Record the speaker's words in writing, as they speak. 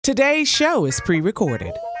Today's show is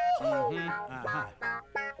pre-recorded. Y'all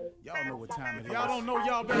know what time it is. Y'all don't know,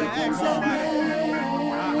 y'all better ask somebody.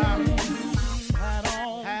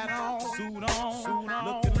 Hat on, suit on,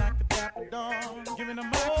 looking like the Dapper Dawn, giving a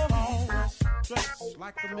microphone, dressed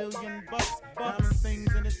like $1 million, diamond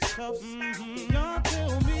things in its cuffs. Y'all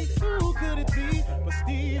tell me who could it be but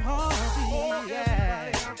Steve Harvey? Everybody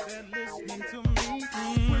out there listening to me,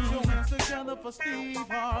 put your hands together for Steve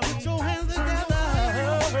Harvey. Put your hands together.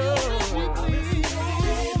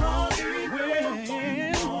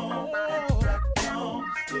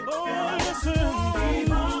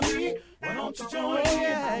 Why don't you join me?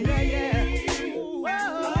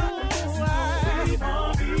 Steve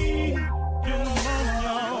Harvey, get them on,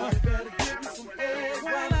 y'all. Better give me some eggs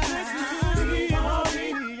while I listen to Steve Harvey.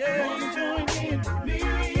 Wanna join in with me?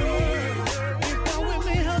 If you're with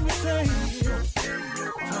me, help me say,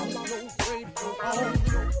 turn your radio on.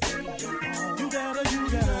 You gotta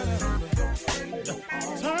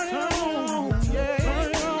turn it on, yeah. Turn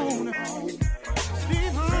it on.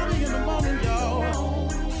 Steve Harvey in the morning, y'all.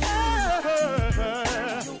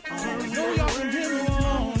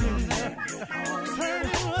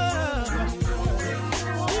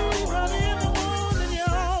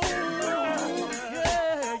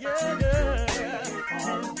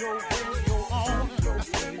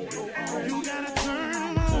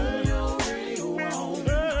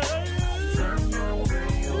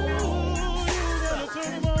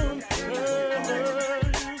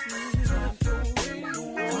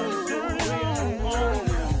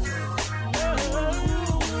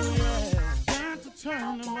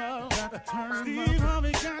 Steve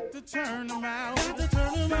Harvey got to turn them out. Got to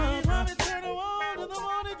turn them out. Harvey turn them on in the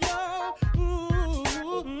morning, y'all.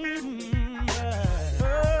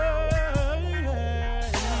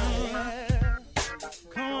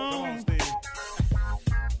 Come on, Steve.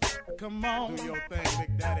 Come on. Do your thing,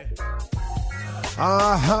 Big Daddy.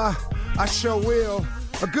 I sure will.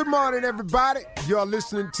 Good morning, everybody. You're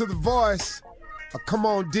listening to The Voice. Come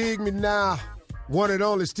on, dig me now. One and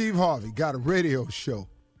only Steve Harvey got a radio show.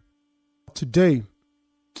 Today,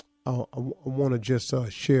 I want to just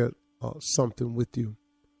share something with you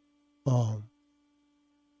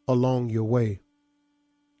along your way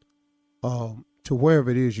to wherever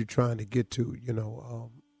it is you're trying to get to. You know,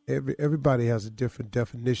 everybody has a different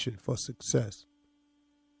definition for success,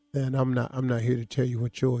 and I'm not here to tell you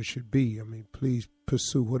what yours should be. I mean, please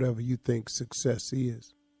pursue whatever you think success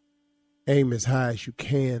is. Aim as high as you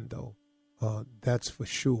can, though. That's for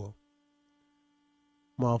sure.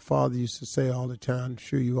 My father used to say all the time, I'm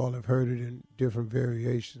sure you all have heard it in different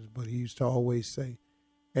variations, but he used to always say,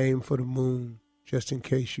 aim for the moon, just in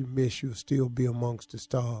case you miss, you'll still be amongst the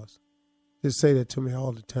stars. Just say that to me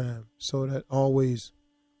all the time. So that always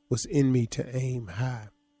was in me to aim high.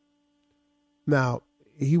 Now,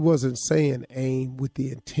 he wasn't saying aim with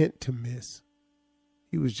the intent to miss.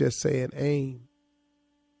 He was just saying aim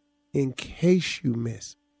in case you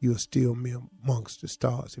miss, you'll still be amongst the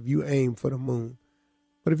stars. If you aim for the moon.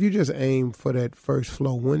 But if you just aim for that first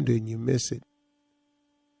floor window and you miss it,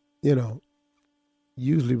 you know,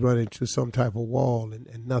 usually run into some type of wall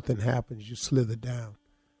and nothing happens. You slither down.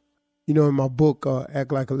 You know, in my book,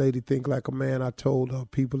 Act Like a Lady, Think Like a Man, I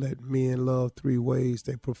told people that men love three ways.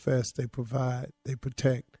 They profess, they provide, they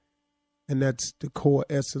protect. And that's the core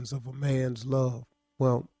essence of a man's love.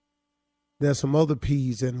 Well, there's some other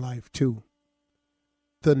P's in life, too.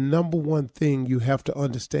 The number one thing you have to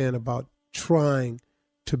understand about trying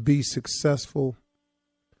to be successful,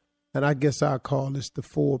 and I guess I'll call this the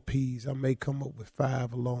 4 P's. I may come up with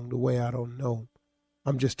 5 along the way. I don't know.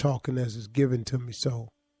 I'm just talking as it's given to me.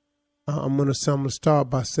 So I'm gonna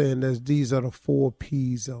start by saying that these are the 4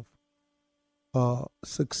 P's of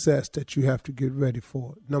success that you have to get ready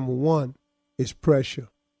for. Number 1 is pressure.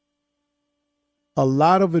 A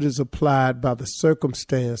lot of it is applied by the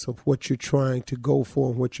circumstance of what you're trying to go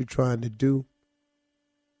for and what you're trying to do.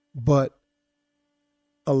 But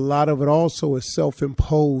a lot of it also is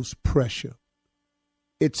self-imposed pressure.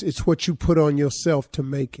 It's what you put on yourself to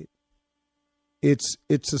make it. It's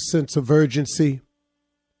a sense of urgency.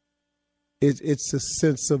 It's a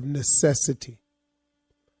sense of necessity.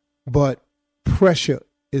 But pressure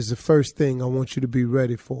is the first thing I want you to be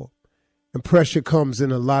ready for. And pressure comes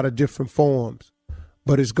in a lot of different forms,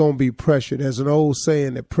 but it's going to be pressure. There's an old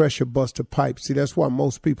saying that pressure busts a pipe. See, that's why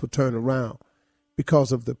most people turn around,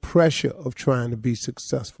 because of the pressure of trying to be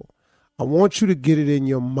successful. I want you to get it in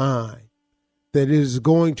your mind that it is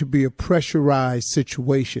going to be a pressurized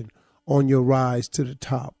situation on your rise to the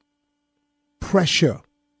top. Pressure.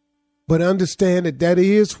 But understand that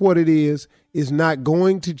is what it is not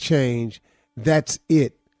going to change. That's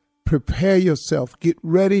it. Prepare yourself. Get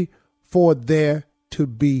ready for there to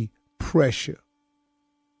be pressure.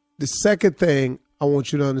 The second thing I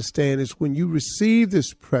want you to understand is when you receive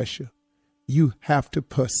this pressure, you have to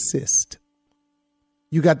persist.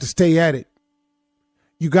 You got to stay at it.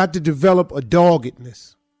 You got to develop a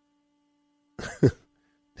doggedness.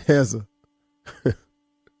 There's a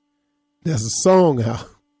song out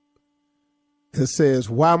that says,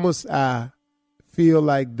 why must I feel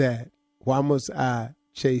like that? Why must I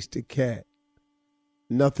chase the cat?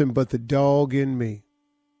 Nothing but the dog in me.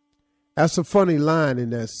 That's a funny line in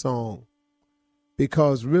that song,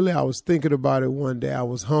 because really I was thinking about it one day. I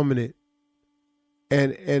was humming it,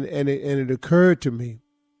 and it occurred to me.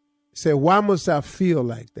 It said, why must I feel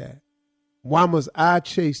like that? Why must I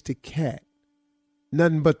chase the cat?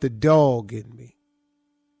 Nothing but the dog in me.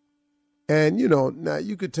 And, now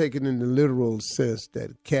you could take it in the literal sense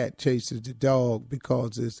that a cat chases the dog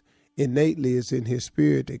because it's in his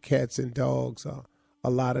spirit that cats and dogs are a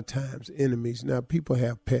lot of times enemies. Now, people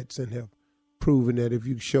have pets and have proven that if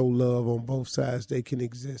you show love on both sides, they can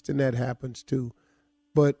exist, and that happens too.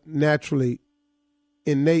 But naturally,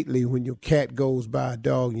 innately, when your cat goes by a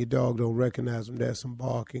dog and your dog don't recognize them, there's some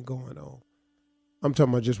barking going on. I'm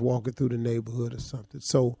talking about just walking through the neighborhood or something.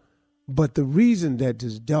 So, but the reason that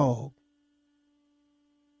this dog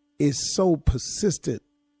is so persistent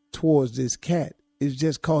towards this cat is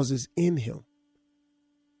just because it's in him.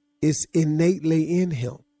 It's innately in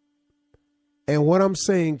him. And what I'm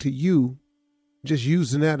saying to you, just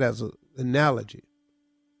using that as an analogy,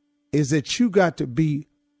 is that you got to be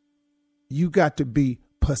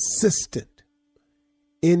persistent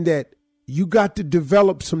in that you got to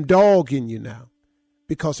develop some dog in you now,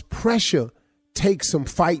 because pressure takes some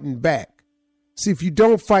fighting back. See, if you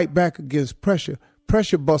don't fight back against pressure,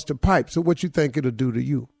 pressure busts a pipe. So what you think it'll do to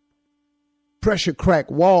you? Pressure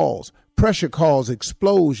crack walls. Pressure cause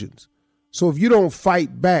explosions. So if you don't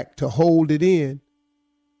fight back to hold it in,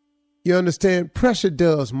 you understand? Pressure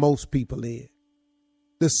does most people in.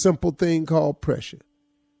 The simple thing called pressure.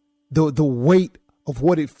 The weight of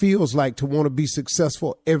what it feels like to want to be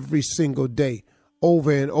successful every single day,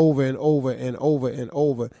 over and over and over and over and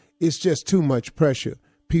over. It's just too much pressure.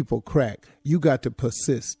 People crack. You got to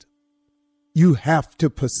persist. You have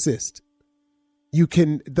to persist.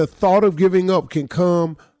 The thought of giving up can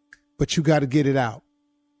come, but you got to get it out.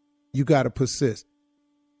 You got to persist.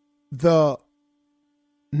 The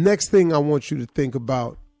next thing I want you to think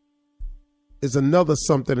about is another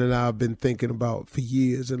something that I've been thinking about for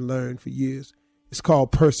years and learned for years. It's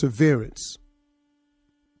called perseverance.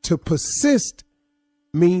 To persist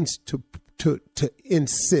means to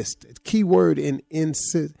insist. The key word in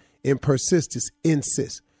persist is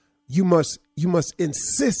insist. You must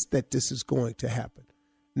insist that this is going to happen.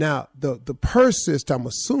 Now, the persist, I'm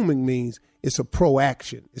assuming, means it's a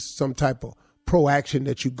proaction. It's some type of proaction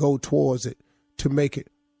that you go towards it to make it,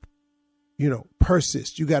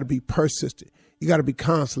 persist. You got to be persistent. You got to be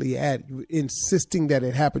constantly at it. You're insisting that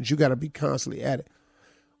it happens. You got to be constantly at it.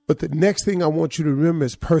 But the next thing I want you to remember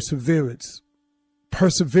is perseverance.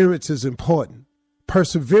 Perseverance is important.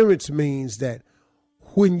 Perseverance means that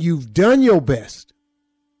when you've done your best,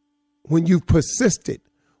 when you've persisted,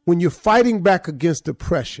 when you're fighting back against the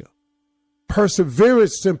pressure,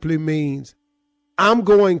 perseverance simply means I'm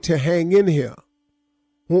going to hang in here.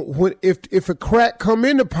 If a crack come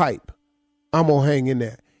in the pipe, I'm going to hang in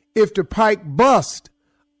there. If the pipe bust,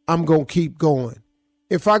 I'm going to keep going.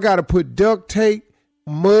 If I got to put duct tape,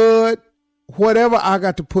 mud, whatever I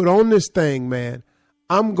got to put on this thing, man,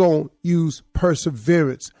 I'm going to use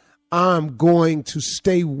perseverance. I'm going to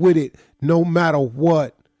stay with it no matter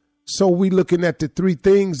what. So we looking at the three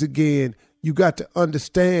things again. You got to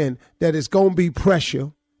understand that it's going to be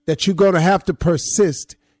pressure, that you're going to have to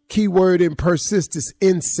persist. Keyword in persist is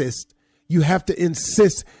insist. You have to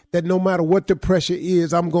insist that no matter what the pressure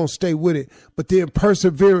is, I'm going to stay with it. But then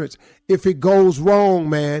perseverance, if it goes wrong,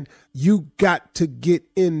 man, you got to get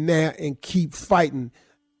in there and keep fighting.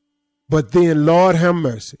 But then, Lord have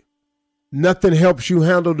mercy, nothing helps you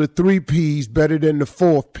handle the 3 P's better than the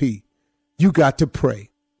 4th P. You got to pray.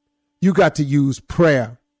 You got to use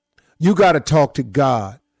prayer. You got to talk to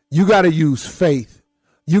God. You got to use faith.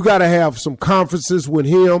 You got to have some conferences with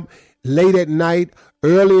him late at night,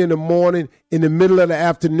 early in the morning, in the middle of the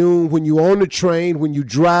afternoon, when you're on the train, when you're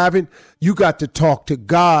driving. You got to talk to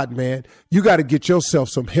God, man. You got to get yourself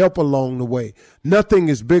some help along the way. Nothing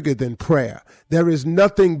is bigger than prayer. There is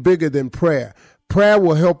nothing bigger than prayer. Prayer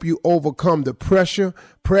will help you overcome the pressure.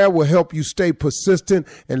 Prayer will help you stay persistent.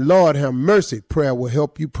 And Lord have mercy, prayer will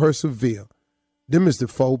help you persevere. Them is the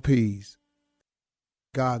 4 P's.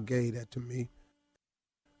 God gave that to me.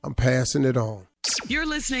 I'm passing it on. You're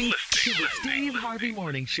listening to the Steve Harvey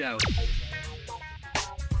Morning Show.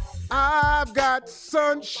 I've got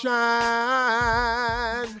sunshine,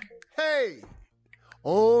 hey,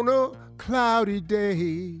 on a cloudy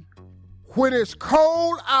day. When it's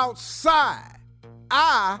cold outside,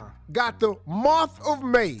 I got the month of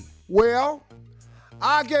May. Well,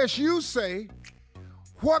 I guess you say,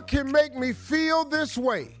 what can make me feel this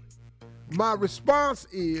way? My response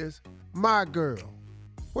is, my girl.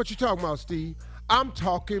 What you talking about, Steve? I'm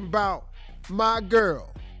talking about my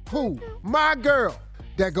girl. Who? My girl.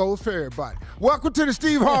 That goes for everybody. Welcome to the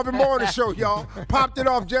Steve Harvey Morning Show, y'all. Popped it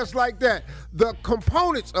off just like that. The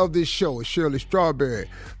components of this show is Shirley Strawberry,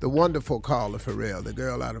 the wonderful Carla Farrell, the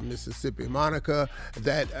girl out of Mississippi, Monica,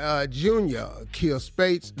 that Junior, Kill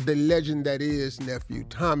Spates, the legend that is nephew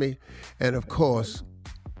Tommy, and of course,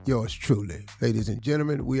 yours truly. Ladies and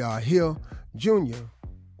gentlemen, we are here. Junior,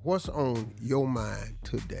 what's on your mind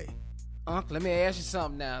today? Uncle, let me ask you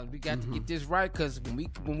something now. We got to get this right, because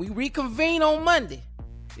when we reconvene on Monday,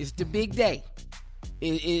 it's the big day.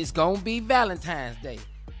 It's going to be Valentine's Day.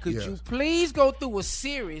 Could you please go through a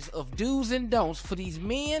series of do's and don'ts for these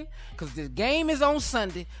men? Because the game is on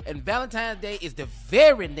Sunday, and Valentine's Day is the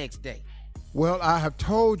very next day. Well, I have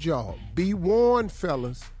told y'all, be warned,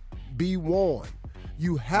 fellas. Be warned.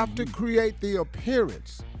 You have to create the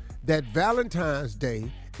appearance that Valentine's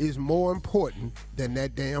Day is more important than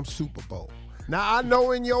that damn Super Bowl. Now, I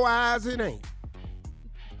know in your eyes it ain't.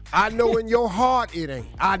 I know in your heart it ain't.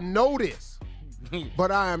 I know this.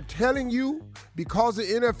 But I am telling you, because the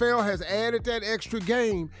NFL has added that extra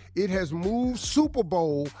game, it has moved Super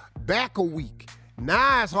Bowl back a week.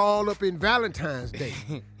 Now it's all up in Valentine's Day.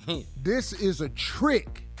 This is a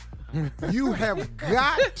trick. You have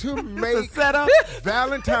got to make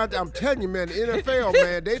Valentine's. I'm telling you, man, the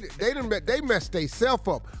NFL, man, they messed themselves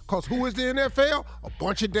up. Because who is the NFL? A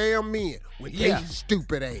bunch of damn men with their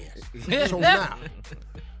stupid ass. So now,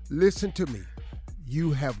 listen to me.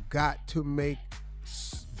 You have got to make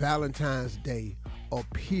Valentine's Day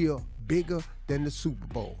appear bigger than the Super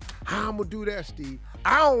Bowl. How I'm going to do that, Steve?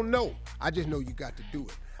 I don't know. I just know you got to do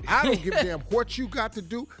it. I don't give a damn what you got to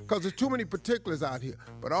do, because there's too many particulars out here.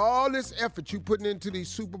 But all this effort you putting into these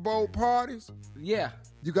Super Bowl parties,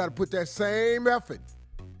 you got to put that same effort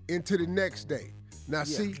into the next day. Now,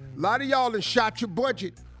 see, a lot of y'all done shot your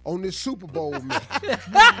budget on this Super Bowl, man.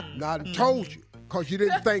 Now, I done told you, because you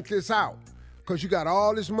didn't think this out. Because you got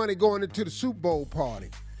all this money going into the Super Bowl party.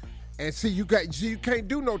 And see, you can't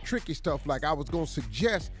do no tricky stuff like I was going to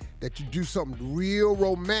suggest that you do something real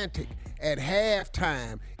romantic at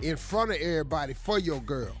halftime in front of everybody for your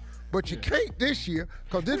girl. But you can't this year,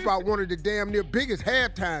 because this is about one of the damn near biggest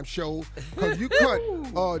halftime shows, because you cut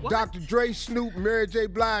Dr. Dre, Snoop, Mary J.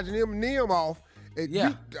 Blige, and Eminem off.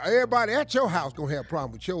 And everybody at your house going to have a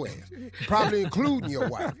problem with your ass, probably including your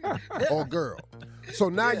wife or girl. So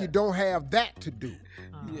now you don't have that to do.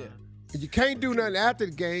 And you can't do nothing after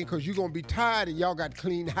the game, because you're going to be tired and y'all got to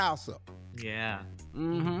clean the house up.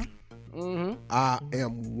 I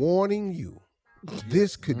am warning you,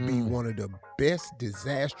 this could be one of the best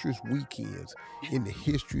disastrous weekends in the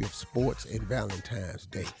history of sports and Valentine's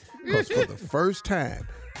Day. Because for the first time,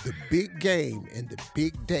 the big game and the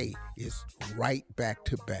big day is right back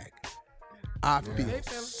to back. I feel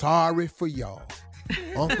sorry for y'all.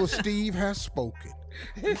 Uncle Steve has spoken.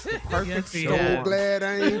 It's the perfect so glad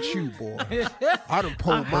I ain't you, boy. I done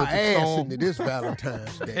pulled my ass into this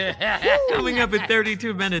Valentine's Day. Coming up at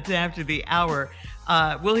 32 minutes after the hour,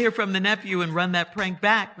 we'll hear from the nephew and run that prank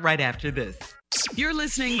back right after this. You're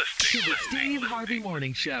listening to the Steve Harvey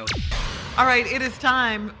Morning Show. All right, it is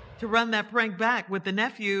time to run that prank back with the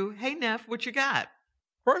nephew. Hey, Neff, what you got?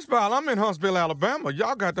 First of all, I'm in Huntsville, Alabama.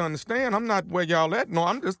 Y'all got to understand, I'm not where y'all at.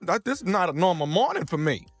 No, this is not a normal morning for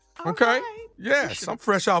me. Okay? Right. Yes, I'm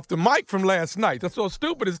fresh off the mic from last night. That's so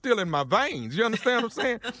stupid, it's still in my veins. You understand what I'm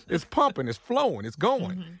saying? It's pumping, it's flowing, it's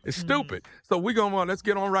going. It's stupid. So we're going to let's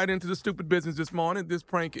get on right into the stupid business this morning. This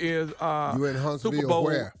prank is you in Huntsville Super Bowl.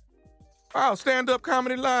 Where? Oh, Stand-Up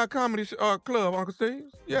Comedy Live Comedy Club, Uncle Steve.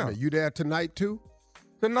 Yeah. Are you there tonight, too?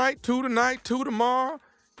 Tonight, 2 tomorrow.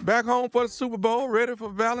 Back home for the Super Bowl, ready for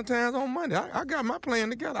Valentine's on Monday. I got my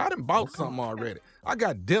plan together. I done bought something already. I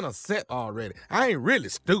got dinner set already. I ain't really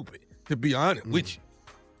stupid, to be honest with you.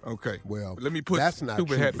 Okay. Well, let me put that's not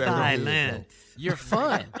stupid true, hat back on. Silence. You're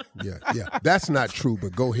fun. Yeah. That's not true,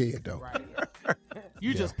 but go ahead, though. Right.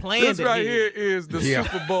 You just planned this it. This right here is the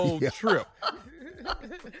Super Bowl trip.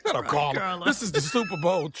 This is the Super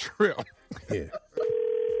Bowl trip. Yeah.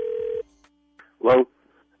 Hello?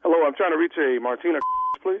 Hello, I'm trying to reach a Martina,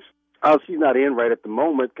 please. Oh, she's not in right at the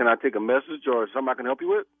moment. Can I take a message or something I can help you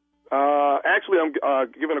with? Actually, I'm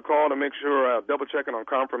giving a call to make sure, double-checking on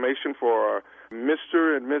confirmation for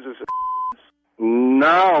Mr. and Mrs.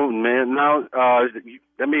 No, man, no.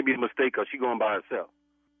 That may be a mistake because she's going by herself.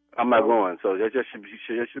 I'm not going, so that just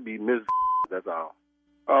should be Ms. That's all.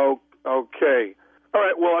 Oh, okay. All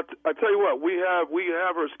right. Well, I tell you what, we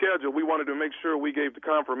have her schedule. We wanted to make sure we gave the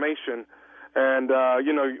confirmation, and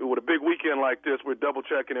with a big weekend like this, we're double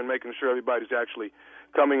checking and making sure everybody's actually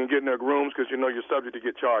coming and getting their rooms because you're subject to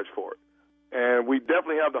get charged for it. And we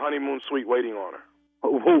definitely have the honeymoon suite waiting on her.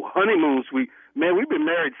 Oh, honeymoon suite, man. We've been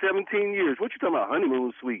married 17 years. What you talking about,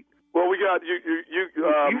 honeymoon suite? Well, we got you.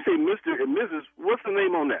 You say Mr. and Mrs. What's the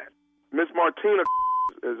name on that? Miss Martina,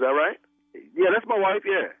 is that right? Yeah, that's my wife.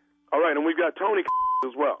 Yeah. All right, and we've got Tony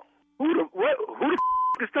as well. Who the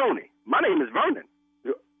is Tony? My name is Vernon.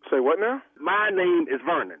 Say what now? My name is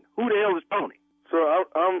Vernon. Who the hell is Tony? So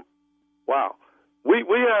wow.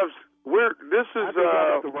 This is. I think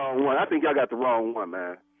I got the wrong one. I think I got the wrong one,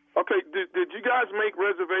 man. Okay, did you guys make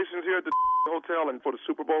reservations here at the hotel and for the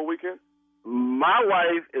Super Bowl weekend? My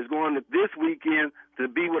wife is going this weekend to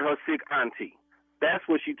be with her sick auntie. That's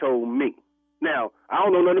what she told me. Now, I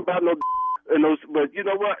don't know nothing about but you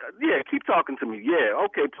know what? Yeah, keep talking to me. Yeah,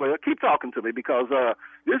 okay, player, keep talking to me because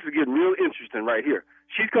this is getting real interesting right here.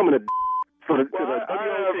 She's coming to I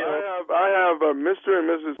have Mr. and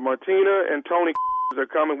Mrs. Martina and Tony are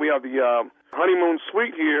coming. We have the honeymoon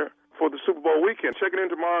suite here for the Super Bowl weekend. Checking in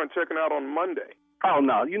tomorrow and checking out on Monday. Oh,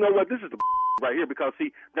 no. You know what? This is the right here because,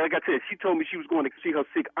 see, like I said, she told me she was going to see her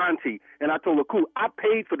sick auntie, and I told her, cool, I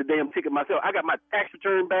paid for the damn ticket myself. I got my tax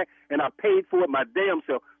return back, and I paid for it my damn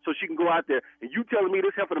self so she can go out there. And you telling me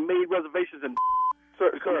this heifer made reservations and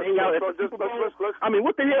hang out at the Super Bowl? I mean,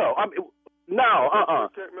 what the hell?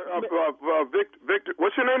 Victor,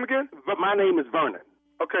 what's your name again? My name is Vernon.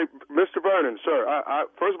 Okay, Mr. Vernon, sir. I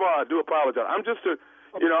first of all, I do apologize. I'm just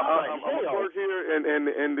I'm at work here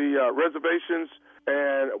in the reservations,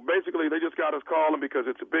 and basically they just got us calling because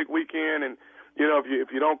it's a big weekend, and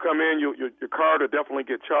if you don't come in, your card will definitely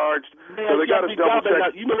get charged. Man, so they got us double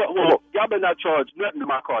check. You know what? Well, y'all better not charge nothing to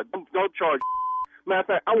my card. Don't charge. Matter of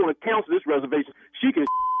fact, I want to cancel this reservation. She can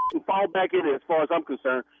fall back in it as far as I'm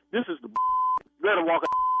concerned. This is the. Let her walk her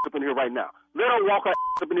up in here right now. Let her walk her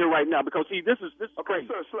up in here right now because see, this is okay, crazy.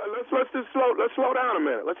 Sir, let's slow down a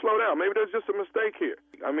minute. Let's slow down. Maybe there's just a mistake here.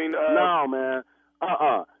 I mean, no, man.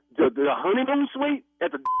 The honeymoon suite at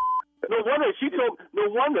the. No wonder she told. No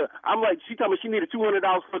wonder I'm like she told me she needed $200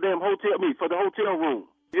 for the hotel room.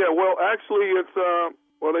 Yeah, well, actually, it's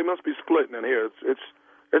they must be splitting in here.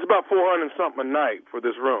 It's about $400 something a night for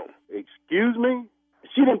this room. Excuse me?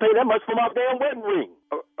 She didn't pay that much for my damn wedding ring.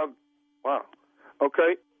 Wow.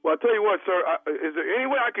 Okay. Well, I'll tell you what, sir. Is there any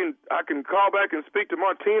way I can call back and speak to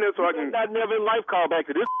Martina so I can? I never in life call back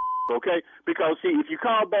to this, okay? Because see, if you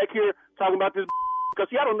call back here talking about this,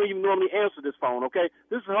 because see, I don't even normally answer this phone, okay?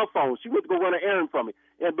 This is her phone. She went to go run an errand for me,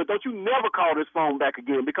 but don't you never call this phone back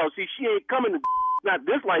again because see, she ain't coming to. Not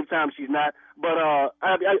this lifetime, she's not. But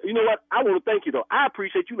you know what? I want to thank you though. I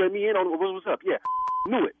appreciate you letting me in on what's up. Yeah,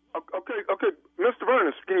 knew it. Okay, Mr.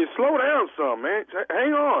 Vernon, can you slow down some, man?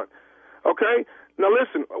 Hang on. Okay. Now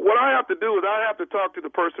listen, what I have to do is I have to talk to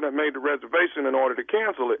the person that made the reservation in order to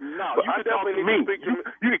cancel it. No, but you can talk to me.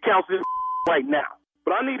 You can cancel it right now.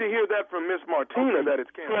 But I need to hear that from Miss Martina that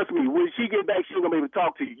it's canceled. Trust me, when she get back, she's going to be able to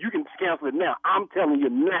talk to you. You can cancel it now. I'm telling you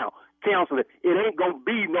now, cancel it. It ain't going to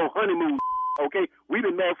be no honeymoon, okay? We've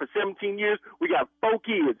been married for 17 years. We got 4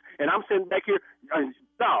 kids. And I'm sitting back here,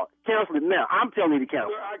 no, cancel it now. I'm telling you to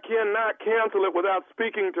cancel it. Sir, I cannot cancel it without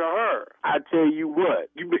speaking to her. I tell you what,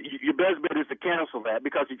 your best bet is to cancel that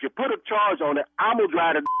because if you put a charge on it, I'm going to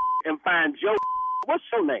drive to and find Joe. What's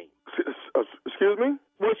your name? Excuse me?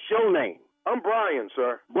 What's your name? I'm Brian,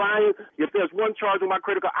 sir. Brian, if there's one charge on my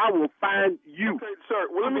credit card, I will find you. Okay, sir.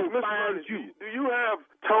 Well, let me find you. Do you have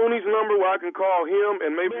Tony's number where I can call him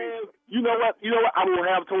and maybe? Man, you know what? I will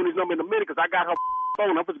have Tony's number in a minute because I got her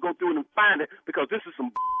phone. I'm supposed to go through it and find it because this is some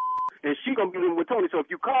and she going to be in with Tony. So if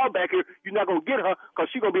you call back here, you're not going to get her because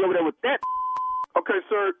she's going to be over there with that. Okay,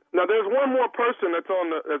 sir. Now, there's one more person that's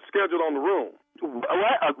scheduled on the room.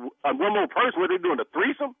 What? One more person? What are they doing, a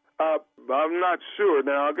threesome? I'm not sure.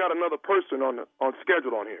 Now, I got another person on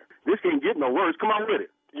scheduled on here. This can't get no worse. Come on with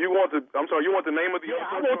it. You want the name of the other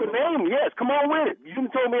person? I want the name, yes. Come on with it. You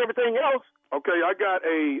didn't tell me everything else. Okay, I got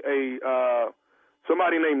a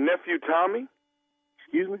somebody named Nephew Tommy.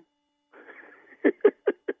 Excuse me?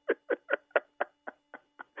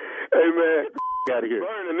 Hey, man. Out of here.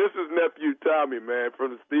 Vernon, this is Nephew Tommy, man,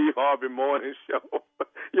 from the Steve Harvey Morning Show.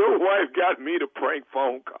 Your wife got me to prank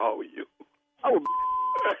phone call you. Oh,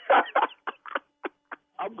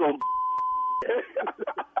 I'm going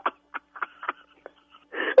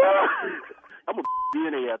I'm a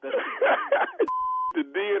DNA out there. The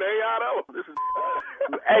DNA out of him?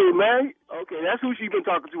 Hey, man. Okay, that's who she been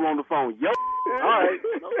talking to on the phone. Yo. All right.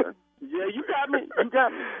 Okay. Yeah, you got me.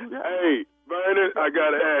 Hey, Vernon, I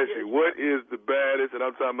got to ask you, what is the baddest, and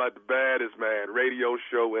I'm talking about the baddest, man, radio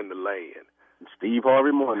show in the land? Steve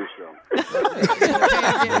Harvey Morning Show.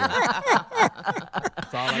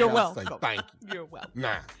 You're welcome. Thank you. You're welcome.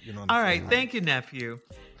 Nah, you know. All right, thank you, nephew.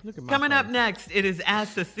 Coming up next, it is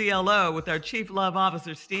Ask the CLO with our Chief Love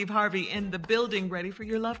Officer, Steve Harvey, in the building, ready for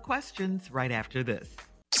your love questions right after this.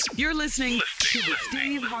 You're listening to the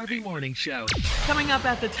Steve Harvey Morning Show. Coming up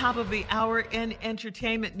at the top of the hour in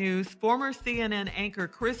entertainment news, former CNN anchor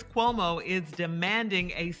Chris Cuomo is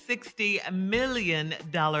demanding a $60 million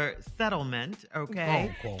settlement,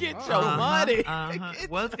 okay? Get your money.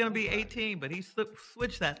 Well, it's going to be 18, but he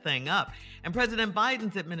switched that thing up. And President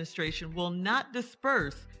Biden's administration will not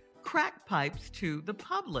disperse crack pipes to the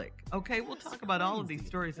public. Okay, we'll talk about all of these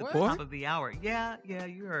stories at the top of the hour. Yeah,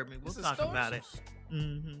 you heard me. We'll talk about it.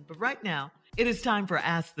 But right now, it is time for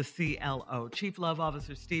Ask the CLO. Chief Love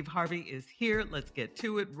Officer Steve Harvey is here. Let's get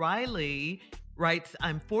to it. Riley writes,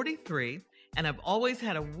 I'm 43, and I've always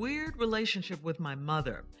had a weird relationship with my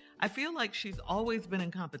mother. I feel like she's always been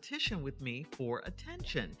in competition with me for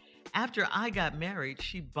attention. After I got married,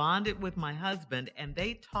 she bonded with my husband, and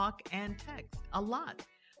they talk and text a lot.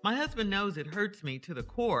 My husband knows it hurts me to the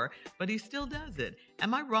core, but he still does it.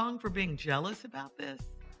 Am I wrong for being jealous about this?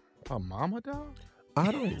 A mama dog? I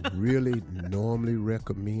don't really normally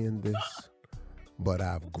recommend this, but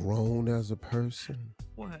I've grown as a person.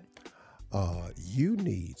 What? You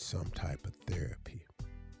need some type of therapy.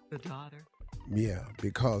 The daughter? Yeah,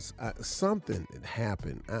 because something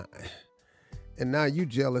happened. And now you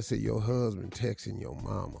jealous of your husband texting your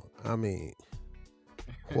mama. I mean,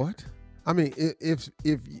 what? I mean, if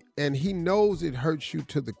and he knows it hurts you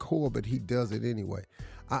to the core, but he does it anyway.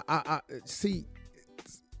 I see.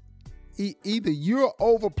 Either you're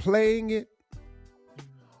overplaying it,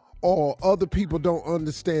 or other people don't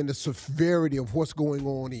understand the severity of what's going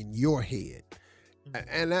on in your head.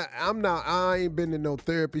 And I ain't been to no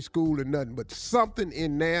therapy school or nothing, but something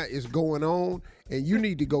in there is going on, and you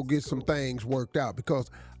need to go get some things worked out,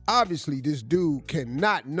 because obviously this dude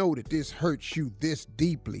cannot know that this hurts you this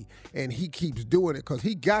deeply, and he keeps doing it because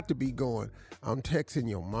he got to be going, I'm texting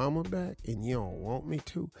your mama back and you don't want me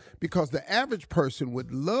to? Because the average person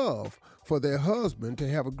would love for their husband to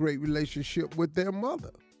have a great relationship with their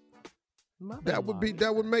mother. That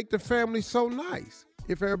would make the family so nice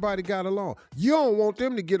if everybody got along. You don't want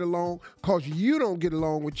them to get along because you don't get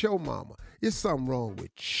along with your mama. It's something wrong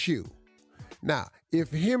with you. Now,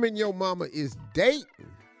 if him and your mama is dating,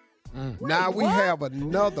 now we have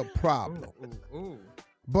another problem.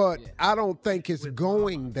 But I don't think it's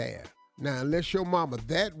going there. Now, unless your mama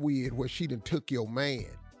that weird where she done took your man.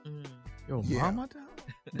 Your mama?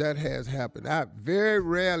 That has happened. Very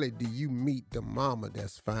rarely do you meet the mama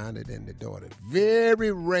that's finer than the daughter.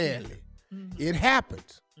 Very rarely. It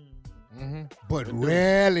happens. But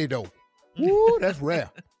rarely, though. Woo, that's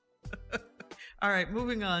rare. All right,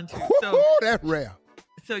 moving on to... that's rare.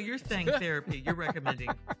 So you're saying therapy. You're recommending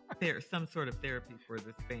some sort of therapy for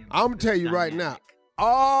this family. I'm going to tell you right now,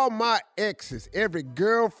 all my exes, every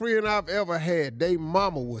girlfriend I've ever had, they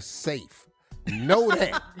mama was safe. Know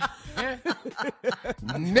that.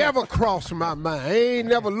 Never crossed my mind. I ain't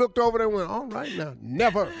never looked over there and went, all right now.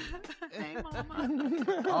 Never. Hey,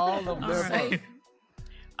 mama. All of them safe.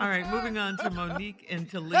 All right, moving on to Monique in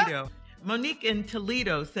Toledo. Monique in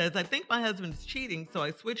Toledo says, I think my husband is cheating, so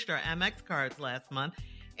I switched our Amex cards last month,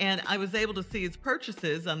 and I was able to see his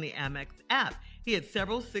purchases on the Amex app. He had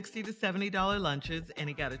several $60 to $70 lunches, and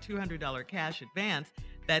he got a $200 cash advance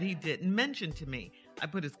that he didn't mention to me. I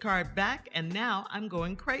put his card back, and now I'm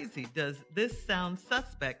going crazy. Does this sound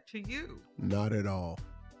suspect to you? Not at all.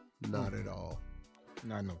 Not at all.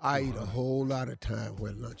 No. I eat a whole lot of time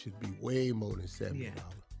where lunches be way more than $70.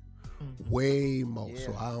 Way more. Yeah.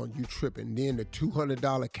 So you tripping. Then the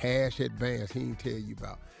 $200 cash advance he ain't tell you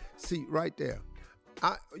about. See, right there.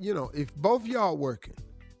 If both y'all working,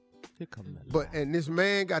 and this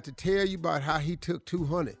man got to tell you about how he took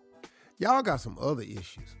 $200, y'all got some other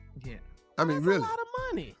issues. Yeah. I mean, really. That's a lot of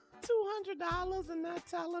money. $200 and not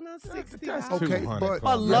telling us $60. Okay, but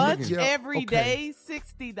for lunch every day,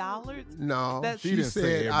 $60. No, That's, she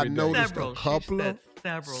said I noticed a couple of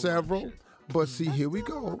several. But see, here we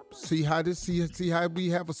go. See how we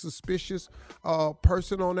have a suspicious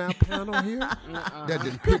person on our panel here that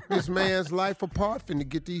didn't pick this man's life apart finna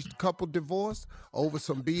get these couple divorced over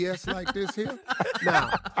some BS like this here.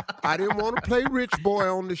 Now, I didn't want to play rich boy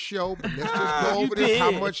on the show, but let's just go over this,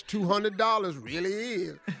 how much $200 really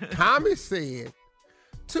is. Tommy said,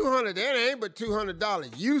 $200, that ain't but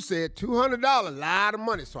 $200. You said $200, a lot of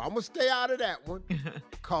money. So I'm going to stay out of that one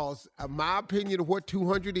because my opinion of what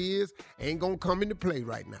 $200 is ain't going to come into play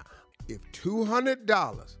right now. If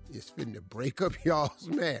 $200 is finna break up y'all's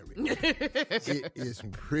marriage, it is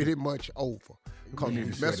pretty much over. Because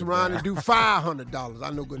if you mess around and do $500, I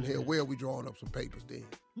know good and hell well we drawing up some papers then.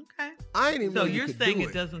 Okay. I ain't even know you could do it. So you're saying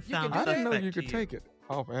it doesn't sound suspect to you. I didn't know you could take it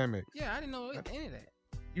off Amex. Yeah, I didn't know any of that.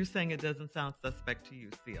 You're saying it doesn't sound suspect to you,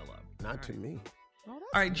 CLO. Not to me. All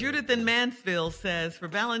right, Judith in Mansfield says, for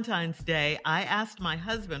Valentine's Day, I asked my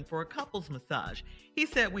husband for a couples massage. He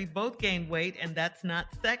said we both gained weight and that's not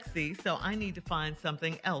sexy, so I need to find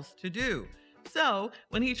something else to do. So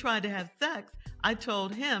when he tried to have sex, I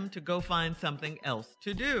told him to go find something else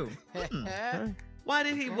to do. Why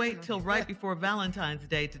did he wait till right before Valentine's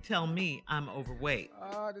Day to tell me I'm overweight?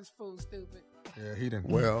 Oh, this fool's stupid. Yeah, he didn't.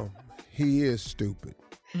 Well, he is stupid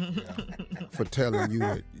for telling you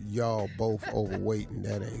that y'all both overweight and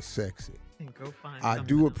that ain't sexy. And go find I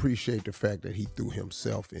do appreciate the fact that he threw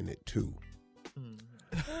himself in it too.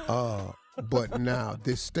 But now,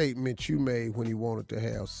 this statement you made when he wanted to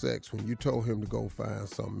have sex, when you told him to go find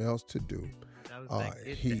something else to do,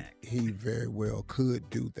 he very well could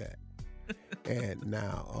do that. And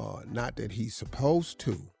now, not that he's supposed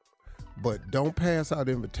to, but don't pass out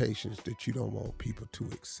invitations that you don't want people to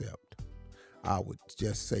accept. I would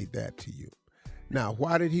just say that to you. Now,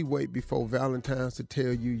 why did he wait before Valentine's to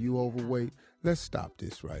tell you overweight? Let's stop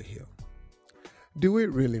this right here. Do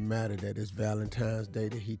it really matter that it's Valentine's Day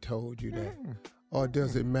that he told you that? Or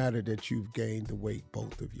does it matter that you've gained the weight,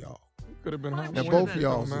 both of y'all? Could have been home. Now, both of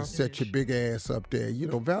y'all set your big ass up there. You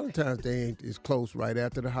know, Valentine's Day is close right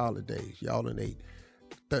after the holidays. Y'all done ate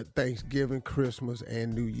Thanksgiving, Christmas,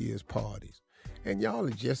 and New Year's parties. And y'all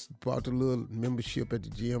have just bought the little membership at the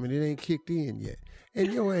gym, and it ain't kicked in yet.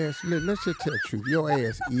 And your ass, let's just tell the truth, your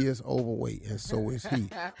ass is overweight, and so is he.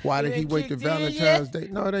 Why did he wait till Valentine's Day?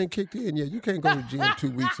 No, it ain't kicked in yet. You can't go to the gym 2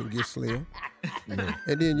 weeks and get slim.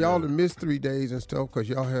 And then y'all have missed 3 days and stuff because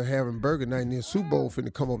y'all are having burger night, and then Super Bowl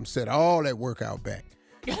finna come up and set all that workout back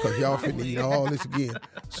because y'all finna eat all this again.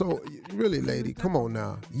 So really, lady, come on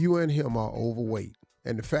now. You and him are overweight.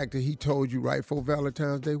 And the fact that he told you right before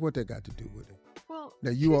Valentine's Day, what that got to do with it? Well,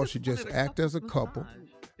 now, you all should just act as a couple.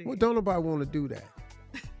 Well, don't nobody want to do that.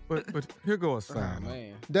 But here goes a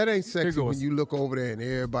sign. That ain't sexy when you look over there and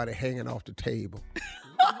everybody hanging off the table.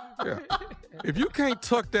 Yeah. If you can't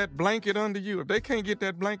tuck that blanket under you, if they can't get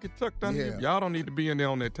that blanket tucked under you, y'all don't need to be in there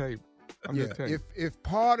on that table. I'm just telling you. If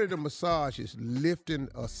part of the massage is lifting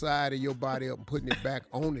a side of your body up and putting it back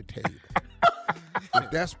on the table,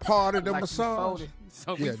 if that's part of the massage,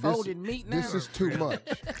 this is too much.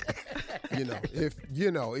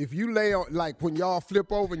 If you lay on, like when y'all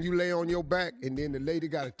flip over and you lay on your back and then the lady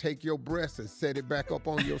got to take your breast and set it back up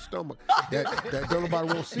on your stomach, that don't nobody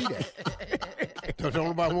want to see that. Don't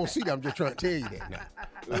nobody want to see that. I'm just trying to tell you that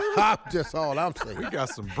now. Just all I'm saying. We got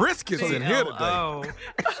some briskets in here today.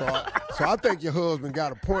 So I think your husband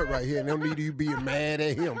got a point right here, and no need of you being mad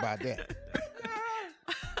at him about that.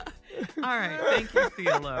 All right, thank you,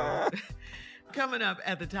 CLO. Coming up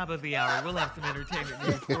at the top of the hour, we'll have some entertainment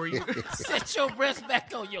news for you. Set your breast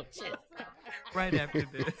back on your chest. Right after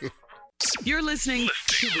this. You're listening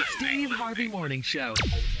to the Steve Harvey Morning Show.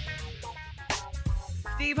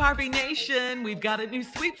 Steve Harvey Nation, we've got a new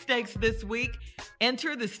sweepstakes this week.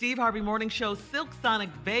 Enter the Steve Harvey Morning Show Silk Sonic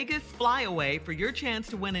Vegas Flyaway for your chance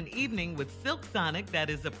to win an evening with Silk Sonic,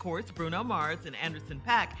 that is, of course, Bruno Mars and Anderson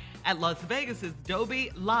 .Paak at Las Vegas's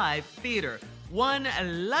Dolby Live Theater. One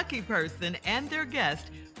lucky person and their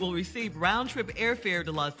guest will receive round-trip airfare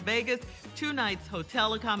to Las Vegas, 2 nights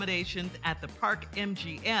hotel accommodations at the Park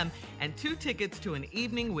MGM, and 2 tickets to an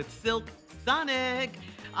evening with Silk Sonic.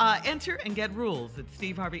 Enter and get rules at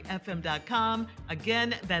SteveHarveyFM.com.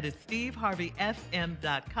 Again, that is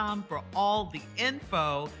SteveHarveyFM.com for all the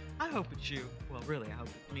info. I hope it's you. Well, really, I hope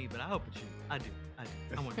it's me, but I hope it's you. I do.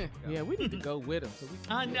 I want you to go. Yeah, we need to go with him. So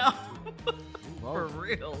I know. For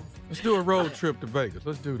real. Let's do a road trip to Vegas.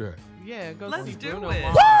 Let's do that. Yeah, go Let's see do Bruno it.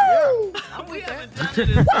 Mars. Woo! I'm We with haven't that. done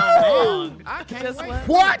it in so long. I can't wait.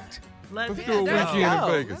 What? Let's do a weekend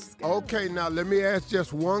in Vegas. Okay, now let me ask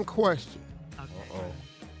just one question.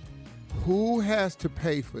 Who has to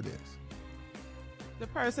pay for this? The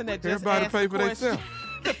person that just Everybody asked pay the for question.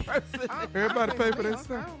 themselves. the person. Everybody pay for that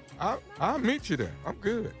stuff. I'll meet you there. I'm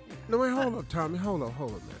good. No, wait, hold up, Tommy. Hold up,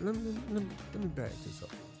 man. Let me back this up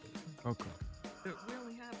a little bit. Okay. We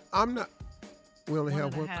only have We only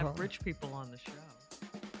have what, have Carl? rich people on the show.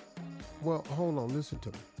 Well, hold on. Listen to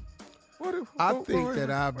me. I think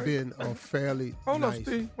that I've been a fairly Hold nice... on,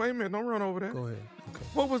 Steve. Wait a minute. Don't run over that. Go ahead. Okay.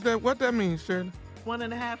 What was that? What that means, Shirley?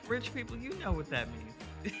 1.5 rich people. You know what that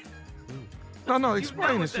means. No, You explain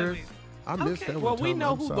know it, what that Shirley. means. I missed that one. Well, we Tommy.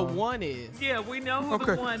 know I'm who sorry. the one is. Yeah, we know who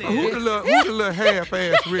Okay. the one So who is. the little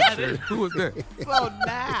half-ass rich Shirley? Who was that? So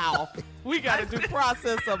now we got to do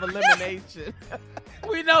process of elimination.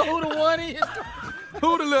 We know who the one is.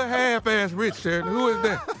 Who the little half-ass rich Shirley? Who is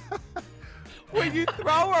that? When you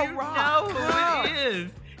throw a You rock. know who it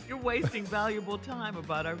is. You're wasting valuable time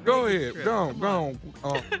about our Go Vegas ahead. trip. Go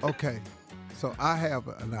on. Okay, so I have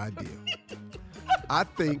an idea. I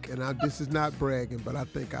think, this is not bragging, but I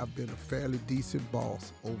think I've been a fairly decent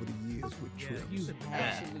boss over the years with trips.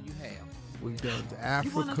 Absolutely, you have. We've done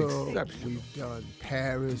Africa, we've done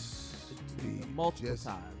Paris, we Multiple just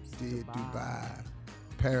times. did Dubai. Dubai.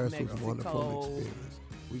 Paris was a Mexico. wonderful experience.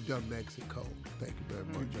 We've done Mexico. Thank you very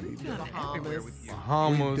much. We've done Everywhere with you.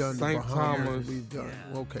 Bahamas, We've done St. Bahamas. Thomas. We've done.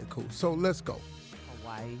 Yeah. Okay, cool. So let's go.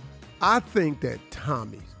 Hawaii. I think that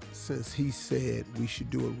Tommy, since he said we should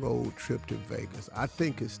do a road trip to Vegas, I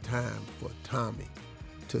think it's time for Tommy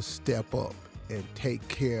to step up and take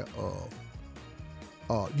care of.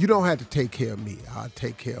 You don't have to take care of me. I'll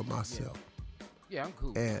take care of myself. Yeah, I'm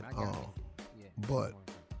cool. And I got it. Yeah.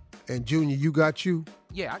 and Junior, you got you.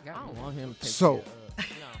 Yeah, I I got don't it. want him to take So- care of us.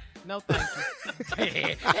 No, thank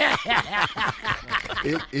you.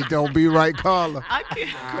 It don't be right, Carla. I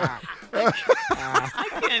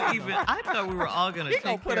can't even. I thought we were all going to take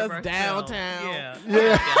gonna put care of us ourselves. downtown.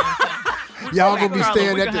 Yeah. Y'all gonna be Carla,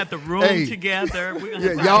 staying we're at gonna the have the room hey, together. We're gonna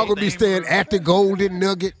Yeah, have y'all the gonna be same staying room. at the Golden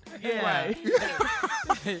Nugget. Yeah.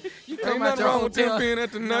 You Ain't come out nothing your wrong with them hotel. being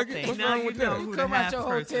at the Nugget. Nothing. What's Now wrong you with know that? who You the come out half your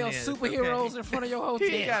person hotel, is, superheroes okay? in front of your He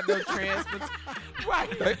hotel. ain't got no transport.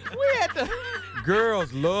 Right. We had to.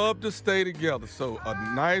 Girls love to stay together, so a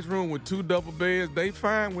nice room with 2 double beds, they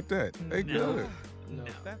fine with that. They No. good. No,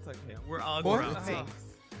 that's okay. No, we're all What? grown. Uh-huh.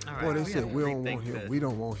 All right, Boy, they we have said to we don't rethink want him. this. We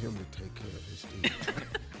don't want him to take care of this thing.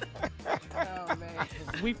 Oh, man.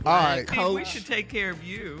 We All right. Steve, coach. we should take care of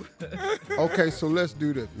you. Okay, so let's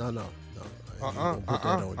do this. No. I ain't gonna put that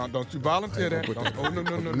on you. Don't you volunteer I that. ain't gonna put Don't,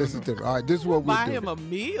 that oh, on no. you. Listen to me. All right, this is what we buy do. him a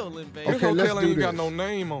meal in Vegas. This Okay, let's hotel do ain't got this. no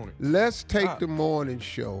name on it. Let's take the morning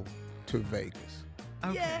show to Vegas.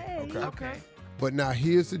 Okay. Okay. But now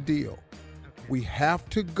here's the deal. We have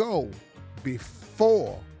to go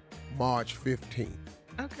before March 15th.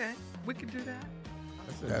 Okay. We can do that.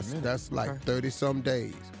 That's like 30-some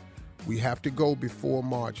days. We have to go before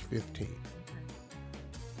March 15th.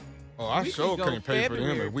 Oh, I We sure can go can't pay for them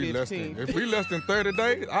February if we less than 15th. 30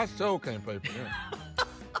 days. I sure can't pay for them.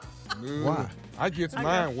 No. Why? I get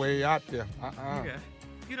mine way out there. Okay.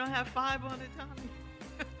 You don't have 5 on it, Tommy?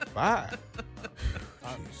 Bye.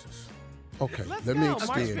 Jesus. Okay, Let's let go. me March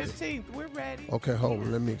extend it. 15th. We're ready. Okay, hold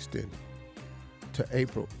on. Let me extend it to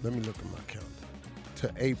April. Let me look at my calendar.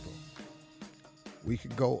 To April. We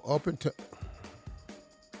could go up until.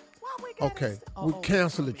 Okay, we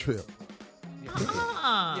cancel the trip.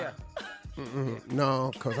 Yeah.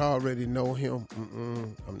 No, because I already know him.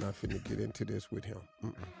 I'm not finna get into this with him.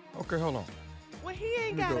 Okay, hold on. Well, he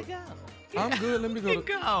ain't gotta go. I'm good. Let me go.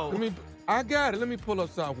 Go. I got it. Let me pull up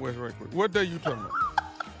Southwest right quick. What day you talking about?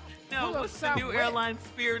 No, Pull up what's the new Southwest. airline,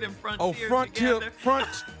 Spirit and Frontier Oh, together?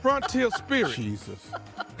 Frontier Spirit. Jesus.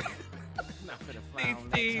 Not finna fly See, on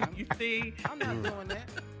that Steve, time. you see? I'm not doing that.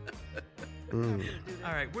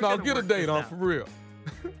 All right, we're No, gonna get a work date this on out. for real.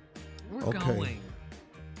 We're Okay. going.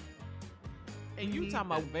 And you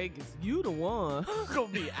talking about Vegas. You the one gonna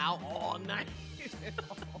be out all night.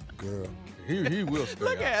 Girl. He will stay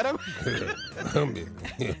Look out. at him.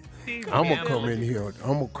 Steve, I'm yeah, gonna come in here.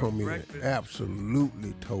 I'm gonna come in Breakfast.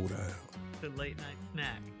 absolutely toe down. The late night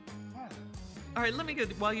snack. All right, let me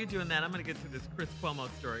get, while you're doing that, I'm going to get to this Chris Cuomo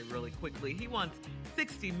story really quickly. He wants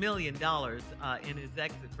 $60 million in his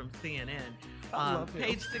exit from CNN. I love him.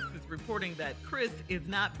 Page 6 is reporting that Chris is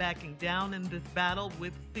not backing down in this battle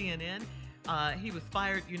with CNN. He was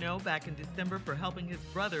fired, back in December for helping his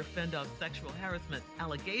brother fend off sexual harassment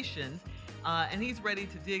allegations. And he's ready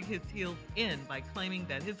to dig his heels in by claiming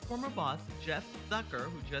that his former boss, Jeff Zucker,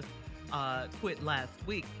 who just quit last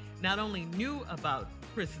week, not only knew about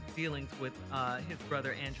Chris's dealings with his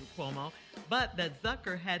brother, Andrew Cuomo, but that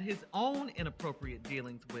Zucker had his own inappropriate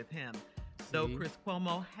dealings with him. Though Chris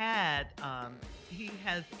Cuomo he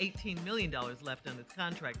has $18 million left on his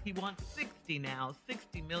contract. He wants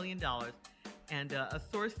 $60 million. And a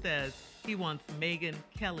source says he wants Megyn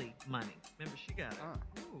Kelly money. Remember, she got it.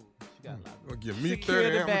 She got a lot. Well, give me Secure 30.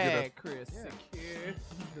 the I'm gonna bag, Chris. Secure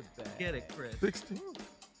the bag. Get it, Chris. 60.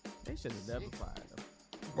 They should have never fired him.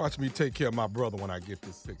 Watch me take care of my brother when I get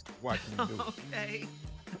to 60. Watch me do it. Okay.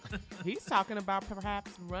 He's talking about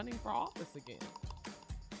perhaps running for office again.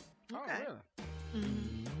 Okay. really?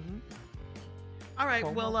 Mm-hmm. All right.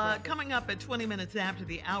 Well, coming up at 20 minutes after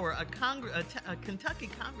the hour, a Kentucky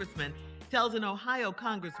congressman tells an Ohio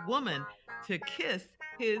congresswoman to kiss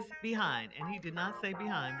his behind, and he did not say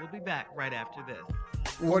behind. We'll be back right after this.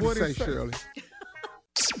 What did you say, Shirley?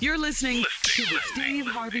 You're listening to the Steve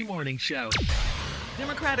Harvey Morning Show.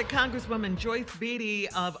 Democratic Congresswoman Joyce Beatty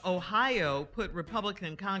of Ohio put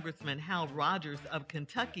Republican Congressman Hal Rogers of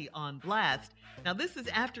Kentucky on blast. Now, this is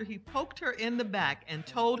after he poked her in the back and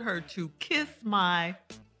told her to kiss my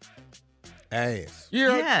ass.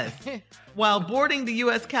 Yeah. Yes. While boarding the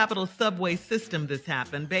U.S. Capitol subway system, this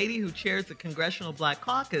happened. Beatty, who chairs the Congressional Black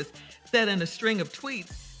Caucus, said in a string of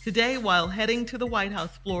tweets, "Today, while heading to the White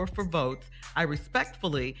House floor for votes, I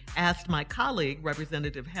respectfully asked my colleague,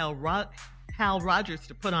 Representative Hal Rogers,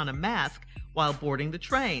 to put on a mask while boarding the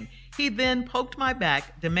train. He then poked my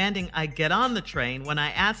back, demanding I get on the train. When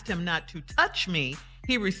I asked him not to touch me,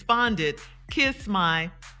 he responded, 'Kiss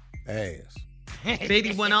my ass.'"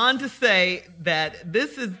 Beatty went on to say that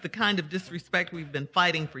this is the kind of disrespect we've been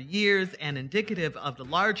fighting for years and indicative of the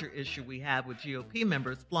larger issue we have with GOP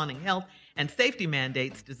members flaunting health and safety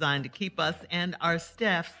mandates designed to keep us and our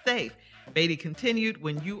staff safe. Beatty continued,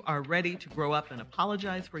 "When you are ready to grow up and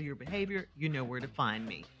apologize for your behavior, you know where to find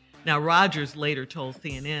me." Now, Rogers later told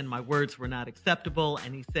CNN, "My words were not acceptable,"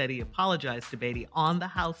 and he said he apologized to Beatty on the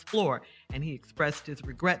House floor, and he expressed his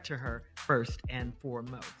regret to her first and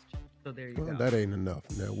foremost. So there you go. That ain't enough.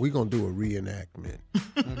 Now, we're going to do a reenactment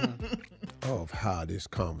of how this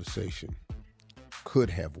conversation could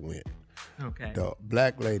have went. Okay. The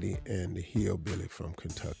black lady and the hillbilly from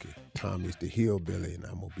Kentucky. Tommy's the hillbilly, and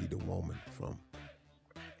I'm going to be the woman from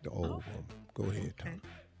the old woman. Go ahead, Tommy.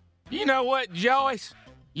 You know what, Joyce?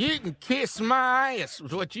 You can kiss my ass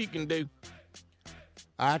is what you can do.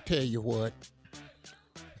 I tell you what.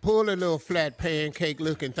 Pull a little flat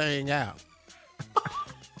pancake-looking thing out.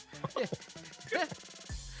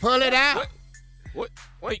 Pull it out. What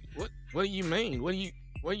do you mean? What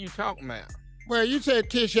are you talking about? Well, you said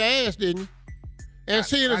kiss your ass, didn't you? And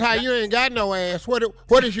seeing as how you ain't got no ass,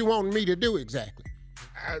 what is you wanting me to do exactly?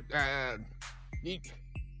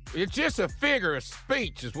 It's just a figure of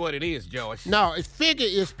speech is what it is, Joyce. No, a figure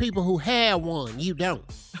is people who have one. You don't.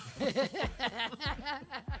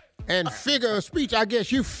 And figure of speech, I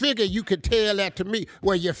guess you figure you could tell that to me.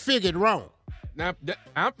 Well, you figured wrong. Now,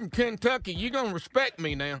 I'm from Kentucky. You gonna respect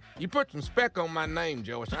me now. You put some spec on my name,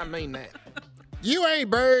 Joyce. I mean that. You ain't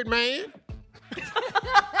Birdman.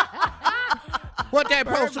 What that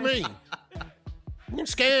supposed to mean? You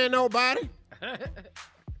scaring nobody?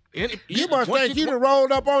 You must think you done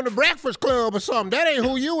rolled up on the Breakfast Club or something. That ain't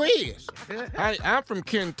who you is. I'm from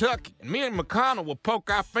Kentucky. Me and McConnell will poke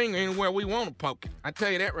our finger anywhere we want to poke it. I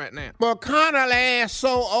tell you that right now. McConnell ass so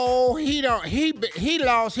old, he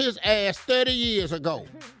lost his ass 30 years ago.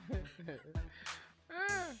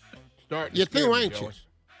 You through, ain't you?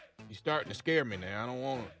 You're starting to scare me now.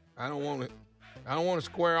 I don't want to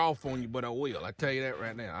square off on you, but I will. I tell you that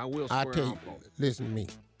right now. I will square off on you. Listen to me.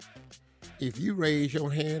 If you raise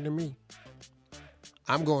your hand to me,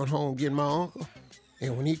 I'm going home getting my uncle,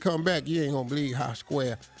 and when he come back, you ain't gonna believe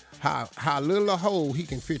how little a hole he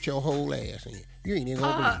can fit your whole ass in. You ain't even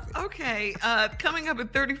gonna believe it. Okay, coming up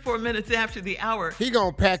at 34 minutes after the hour. He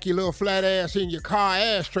gonna pack your little flat ass in your car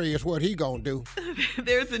ashtray is what he gonna do.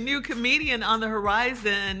 There's a new comedian on the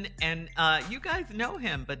horizon, and you guys know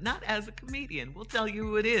him, but not as a comedian. We'll tell you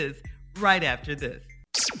who it is right after this.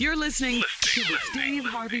 You're listening to the Steve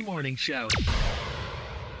Harvey Morning Show.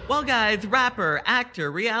 Well, guys, rapper,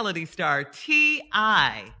 actor, reality star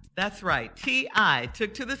T.I., that's right, T.I.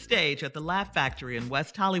 took to the stage at the Laugh Factory in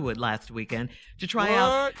West Hollywood last weekend to try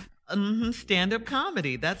out stand-up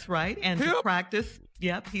comedy. That's right, and to practice.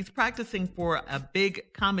 Yep, he's practicing for a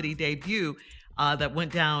big comedy debut that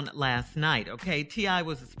went down last night. Okay, T.I.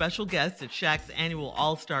 was a special guest at Shaq's annual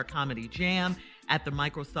All-Star Comedy Jam at the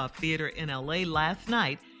Microsoft Theater in L.A. last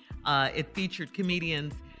night. It featured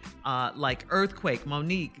comedians like Earthquake,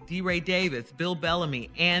 Monique, D-Ray Davis, Bill Bellamy,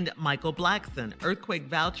 and Michael Blackson. Earthquake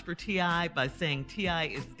vouched for T.I. by saying T.I.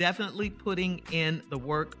 is definitely putting in the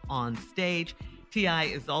work on stage. T.I.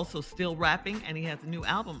 is also still rapping, and he has a new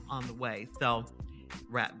album on the way. So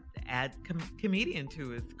add comedian to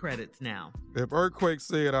his credits now. If Earthquake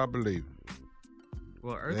said, I believe it.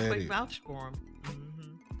 Well, Earthquake vouched for him.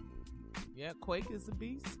 Yeah, Quake is a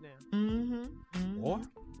beast now. What?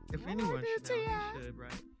 If anyone should know, he should,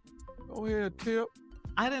 right? Go ahead, Tip.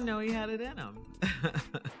 I didn't know he had it in him.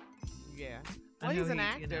 Yeah. Well, he's an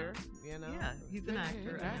actor, Yeah, he's an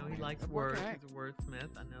actor. I know he likes words. He's a wordsmith.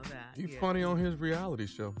 I know that. He's funny on his reality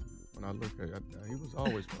show. When I look at it, he was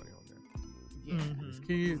always funny on that. Yeah. His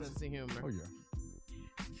kids. Sense of humor. Oh, yeah.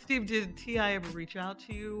 Steve, did T.I. ever reach out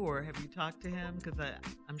to you, or have you talked to him? Because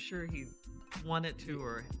I'm sure he wanted to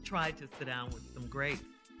or tried to sit down with some greats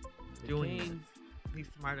doing this. He's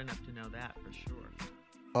smart enough to know that for sure.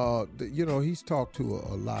 He's talked to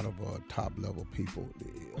a lot of top level people.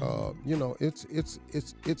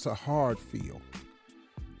 It's a hard field.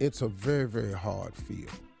 It's a very, very hard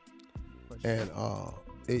field, and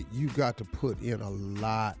you got to put in a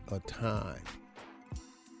lot of time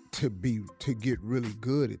to get really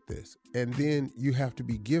good at this, and then you have to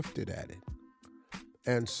be gifted at it.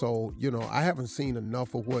 And so, I haven't seen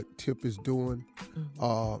enough of what Tip is doing.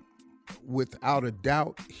 Without a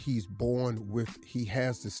doubt, he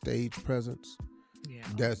has the stage presence.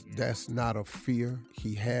 Yeah. That's not a fear.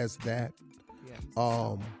 He has that.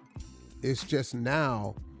 Yeah. It's just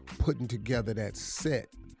now putting together that set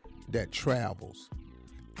that travels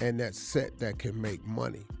and that set that can make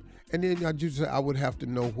money. And then I would have to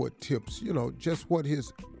know what Tip's, just what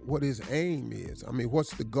his aim is. I mean,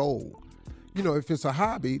 what's the goal? If it's a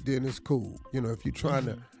hobby, then it's cool. If you're trying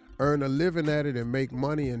to earn a living at it and make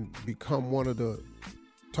money and become one of the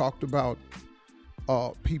talked about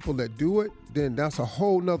people that do it, then that's a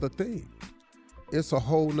whole nother thing. It's a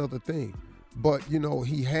whole nother thing. But,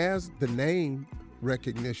 he has the name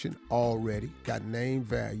recognition already, got name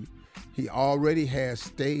value. He already has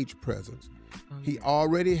stage presence. He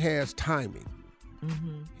already has timing.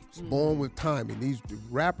 He's born with timing. These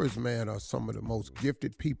rappers, man, are some of the most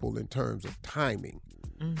gifted people in terms of timing.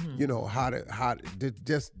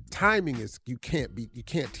 Just timing is, you can't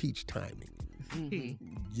teach timing.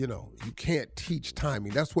 You can't teach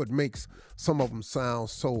timing. That's what makes some of them sound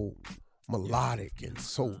so melodic and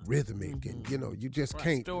so rhythmic, and you just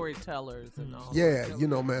can't. Storytellers and all. Yeah,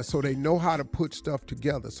 man. So they know how to put stuff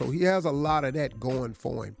together. So he has a lot of that going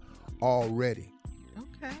for him already.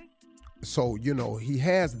 Okay. So he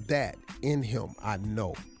has that in him. I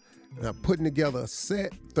know. Now putting together a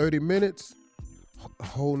set, 30 minutes, a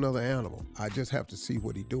whole nother animal. I just have to see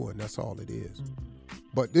what he's doing. That's all it is.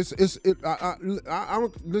 But this is it. I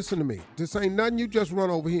don't listen to me. This ain't nothing you just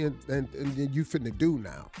run over here and you finna do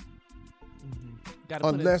now.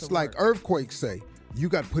 Unless, like Earthquake say, you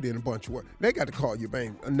got to put in a bunch of work. They got to call your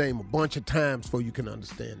name a bunch of times before you can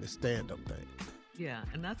understand the stand-up thing. Yeah,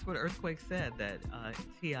 and that's what Earthquake said, that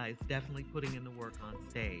T.I. is definitely putting in the work on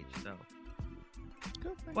stage. So,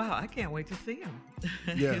 wow, I can't wait to see him.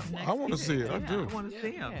 Yeah, I want to see it. I do. I want to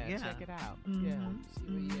see him. Yeah, check it out.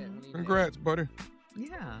 Congrats, buddy.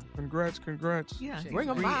 Yeah. Congrats. Yeah. Bring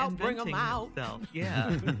him out. Himself.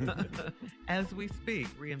 Yeah. As we speak,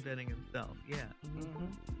 reinventing himself. Yeah.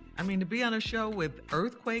 I mean, to be on a show with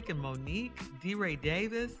Earthquake and Monique, D. Ray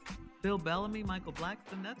Davis, Bill Bellamy, Michael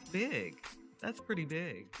Blackson, that's big. That's pretty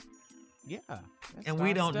big. Yeah. And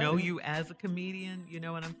we don't know you as a comedian. You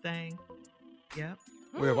know what I'm saying? Yep.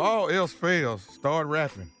 Well, if all else fails, start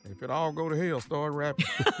rapping. If it all go to hell, start rapping.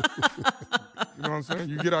 You know what I'm saying?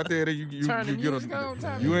 You get out there, you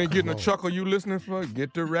ain't getting a chuckle you listening for.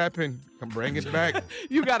 Get to rapping. Come bring it back.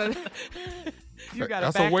 You gotta.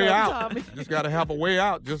 That's a way out. Tommy. Just gotta have a way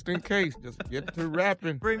out, just in case. Just get to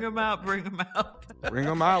rapping. Bring them out. Bring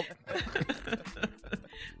them out.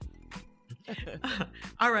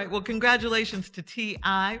 All right. Well, congratulations to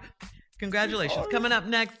T.I. Congratulations. Coming up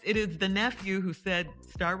next, it is the nephew who said,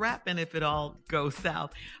 start rapping if it all goes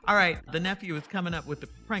south. All right. The nephew is coming up with the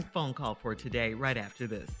prank phone call for today right after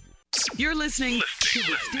this. You're listening to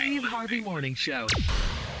the Steve Harvey Morning Show.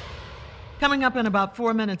 Coming up in about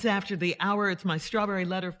 4 minutes after the hour, it's my strawberry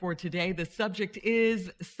letter for today. The subject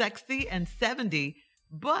is sexy and 70,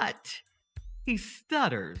 but he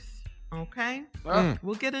stutters. Okay?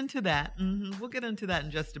 We'll get into that. We'll get into that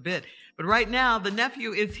in just a bit. But right now, the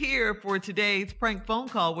nephew is here for today's prank phone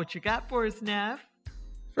call. What you got for us, Neff?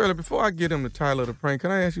 Shirley, before I get him the title of the prank,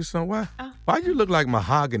 can I ask you something? Why you look like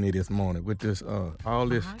mahogany this morning with this, all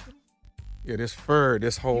this, this fur,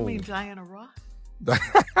 this whole... You mean Diana Ross?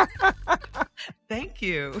 Thank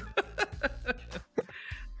you.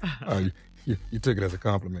 You took it as a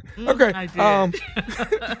compliment. Okay. I did.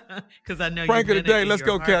 Because I know prank you of the day. Let's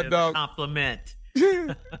go, cat dog. Compliment.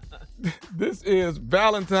 This is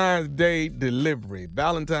Valentine's Day delivery.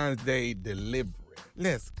 Valentine's Day delivery.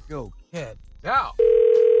 Let's go, cat dog.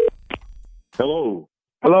 Hello.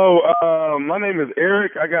 Hello, my name is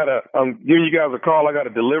Eric. I'm giving you guys a call. I got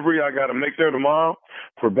a delivery I got to make there tomorrow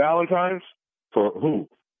for Valentine's. For who?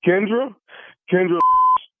 Kendra.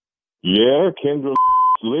 Yeah, Kendra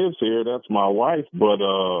lives here. That's my wife, but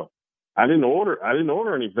I didn't order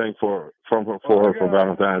anything for her for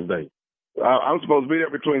Valentine's Day. I'm supposed to be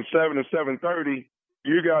there between 7 and 7:30.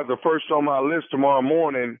 You guys are first on my list tomorrow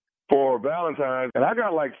morning for Valentine's, and I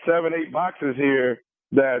got like 7-8 boxes here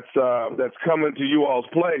that's coming to you all's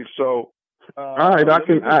place. So, all right, let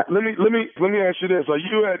me ask you this: are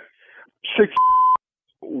you at 6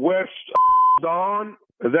 West Dawn?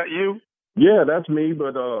 Is that you? Yeah, that's me.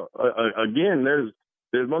 But again,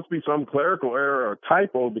 there must be some clerical error or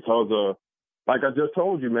typo because like I just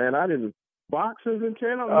told you, man, I didn't boxes and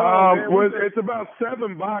channel. Well, it's about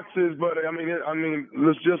 7 boxes, but I mean,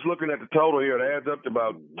 let's just looking at the total here, it adds up to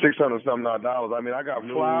about $600-something dollars. I mean, I got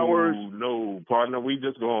flowers. No, partner,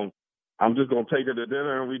 I'm just gonna take her to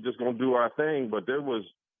dinner and we just gonna do our thing. But there was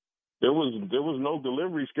no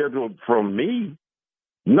delivery scheduled from me.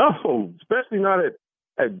 No, especially not at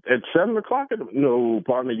 7 o'clock. No,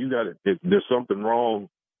 partner, you got it. There's something wrong.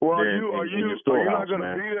 Well, are you not going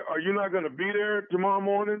to be there? Are you not going to be there tomorrow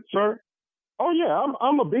morning, sir? Oh yeah,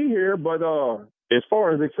 I'm gonna be here, but as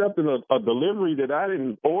far as accepting a delivery that I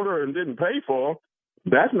didn't order and didn't pay for,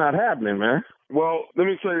 that's not happening, man. Well, let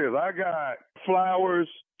me say this: I got flowers,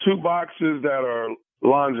 2 boxes that are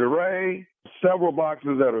lingerie, several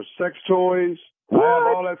boxes that are sex toys. What?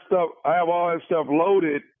 I have all that stuff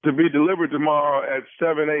loaded to be delivered tomorrow at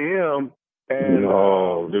 7 a.m. And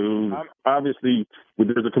no, dude. Obviously,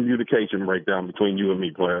 there's a communication breakdown between you and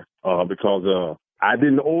me, player, because I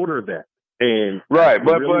didn't order that. And right,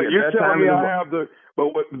 but really, you're telling me I have the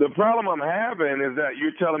problem I'm having is that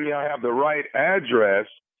you're telling me I have the right address.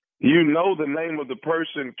 You know the name of the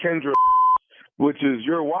person, Kendra, which is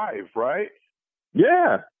your wife, right?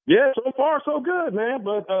 Yeah. So far, so good, man.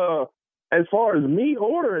 But as far as me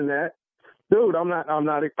ordering that, dude, I'm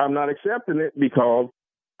not accepting it because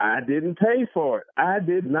I didn't pay for it. I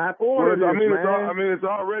did not order this, man.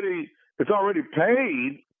 It's already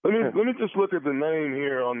paid. Let me just look at the name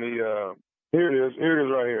here on the. Here it is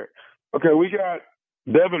right here. Okay, we got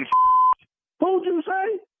Devin. Who'd you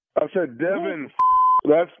say? I said Devin.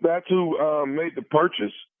 That's who made the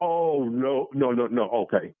purchase. Oh no.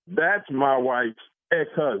 Okay, that's my wife's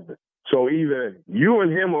ex-husband. So either you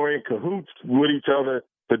and him are in cahoots with each other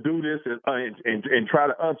to do this and try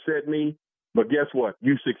to upset me. But guess what?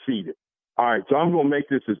 You succeeded. All right, so I'm gonna make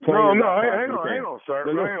this as plain. Hang on, sir.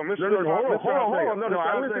 Hold on. No.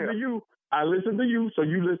 I listen to you, so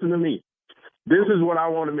you listen to me. This is what I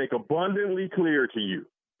want to make abundantly clear to you.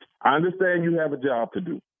 I understand you have a job to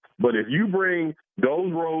do, but if you bring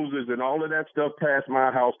those roses and all of that stuff past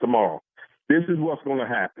my house tomorrow, this is what's going to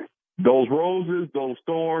happen. Those roses, those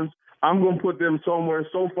thorns, I'm going to put them somewhere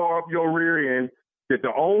so far up your rear end that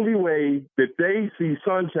the only way that they see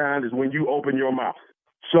sunshine is when you open your mouth.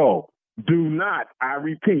 So do not, I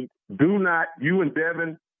repeat, do not, you and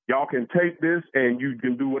Devin, y'all can take this and you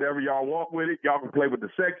can do whatever y'all want with it. Y'all can play with the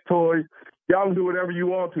sex toys. Y'all can do whatever you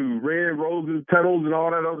want to, red roses, petals, and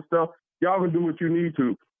all that other stuff. Y'all can do what you need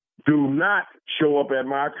to. Do not show up at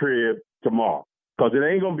my crib tomorrow because it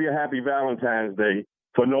ain't going to be a happy Valentine's Day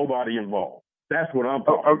for nobody involved. That's what I'm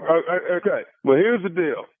talking about. Okay, well, here's the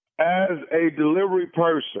deal. As a delivery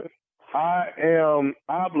person, I am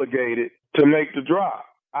obligated to make the drop.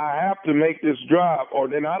 I have to make this drop, or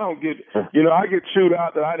then I don't get, I get chewed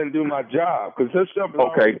out that I didn't do my job because this stuff is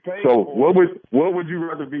already paid so for. what would you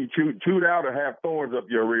rather be chewed out or have thorns up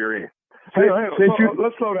your rear end?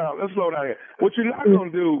 Let's slow down. Here. What you're not gonna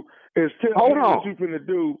do is tell me what you're gonna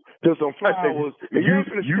do to some flowers. And you ain't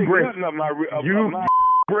gonna stick nothing up my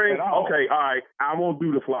bring. Okay, all right. I won't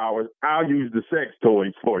do the flowers. I'll use the sex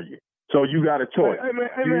toys for you. So you got a choice.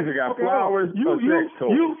 You either got flowers or sex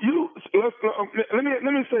toys. Let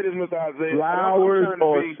me say this, Mr. Isaiah. Flowers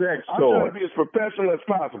or sex toys. I'm trying to be as professional as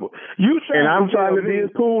possible. I'm trying to be as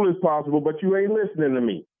cool as possible, but you ain't listening to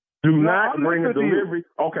me. Do not bring a delivery.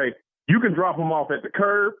 Okay, you can drop them off at the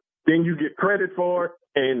curb, then you get credit for it,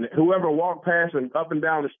 and whoever walk past and up and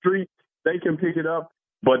down the street, they can pick it up.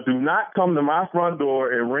 But do not come to my front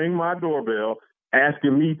door and ring my doorbell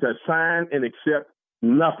asking me to sign and accept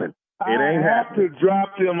nothing. It ain't happening. To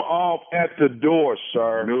drop them off at the door,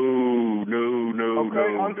 sir. No.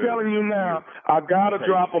 Okay, I'm telling you now, I gotta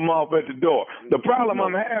drop them off at the door. The problem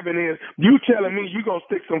I'm having is you telling me you gonna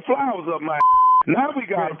stick some flowers up my. Now we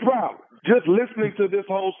got a problem. Just listening to this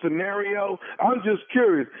whole scenario, I'm just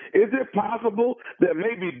curious. Is it possible that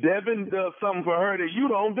maybe Devin does something for her that you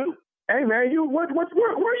don't do? Hey man, where are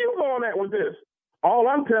you going at with this? All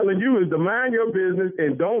I'm telling you is to mind your business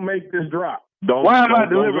and don't make this drop. Why am I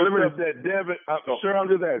delivering stuff that Devin? Sure, I'm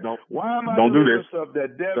just asking. Why am I delivering stuff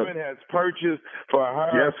that Devin has purchased for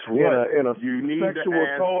her? Guess what? In a you need sexual to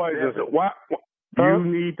ask toys. Devin. Why? You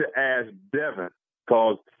need to ask Devin,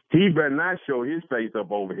 because he better not show his face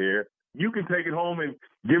up over here. You can take it home and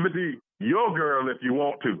give it to your girl if you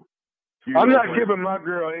want to. I'm not giving my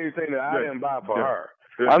girl anything that I didn't buy for her.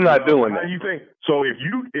 I'm not doing that. How you think? So if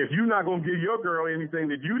you're not going to give your girl anything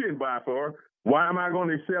that you didn't buy for her, why am I going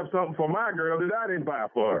to accept something for my girl that I didn't buy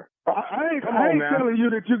for her? I ain't telling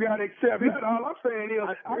you that you got to accept it. All I'm saying is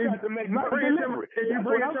I got to make my delivery. If you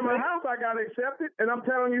bring it to my house, I got to accept it. And I'm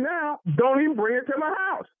telling you now, don't even bring it to my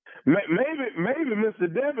house. Maybe Mr.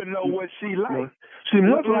 Devin know what she likes. She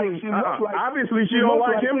must like. Obviously, she don't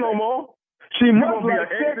like him no more. She must be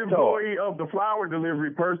like an ex-employee of the flower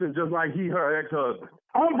delivery person, just like her ex-husband.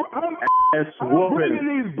 I'm bringing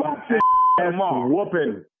these boxes tomorrow.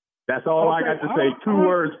 Whooping. That's all I got to say. Two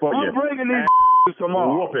words for you. I'm bringing these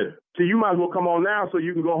tomorrow. Whooping. So you might as well come on now so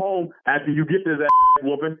you can go home after you get this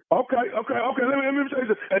whooping. Okay. Let me tell you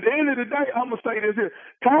this. At the end of the day, I'm going to say this here.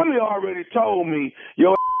 Tommy already told me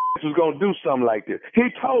your was going to do something like this.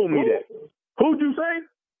 He told me that. Who'd you say?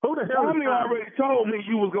 Who the hell Tommy is Tommy? Already told me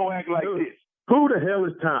you was going to act like this. Who the hell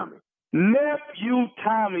is Tommy? Nephew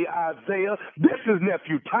Tommy, Isaiah. This is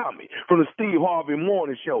Nephew Tommy from the Steve Harvey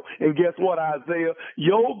Morning Show. And guess what, Isaiah?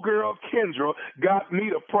 Your girl Kendra got me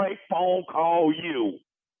to prank phone call you.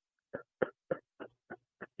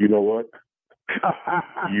 You know what?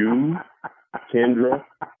 You, Kendra,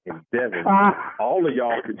 and Devin, all of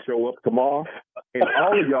y'all can show up tomorrow, and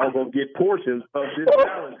all of y'all gonna get portions of this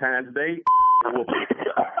Valentine's Day.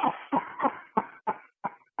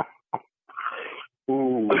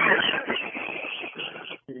 Ooh.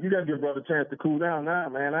 You gotta give brother a chance to cool down now,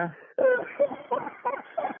 man.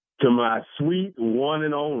 To my sweet one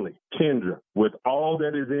and only Kendra, with all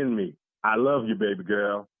that is in me, I love you, baby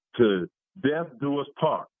girl. To death do us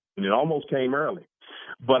part. And it almost came early.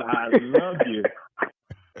 But I love you.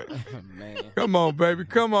 Man. Come on, baby.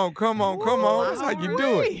 Come on. That's how you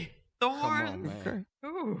do it. Thorn. Come on, man.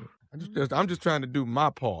 Ooh. I'm just trying to do my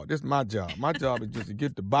part. This is my job. My job is just to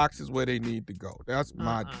get the boxes where they need to go. That's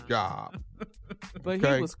my job. But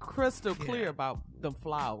he was crystal clear about the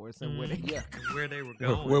flowers and where they were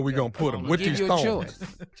going. Where we gonna put them? With these stones.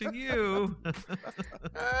 To you.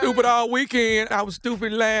 Stupid all weekend. I was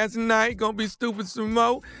stupid last night. Gonna be stupid some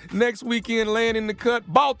more. Next weekend, laying in the cut.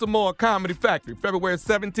 Baltimore Comedy Factory. February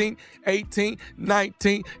 17th, 18th,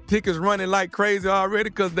 19th. Tickets running like crazy already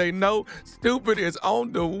because they know stupid is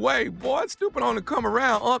on the way. Boy, stupid on to come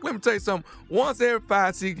around. Unc, let me tell you something. Once every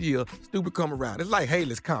 5-6 years, stupid come around. It's like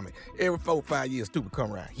Haley's Comet. Every 4-5 years, stupid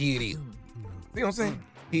come around. Here it is. See what I'm saying?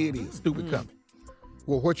 Here it is. Stupid coming.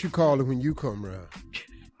 Well, what you call it when you come around?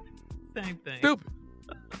 Same thing. Stupid.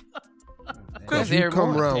 Because you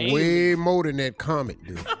come around daily. Way more than that comet,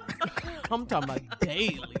 dude. I'm talking about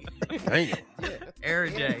daily. Damn.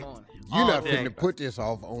 Every day. You're not going to put this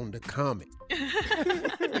off on the comet.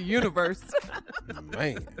 The universe.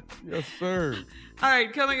 Man. Yes, sir. All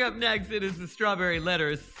right, coming up next, it is the Strawberry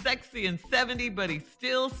Letter. Sexy and 70, but he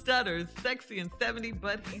still stutters. Sexy and 70,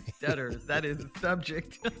 but he stutters. That is the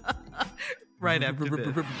subject. Right after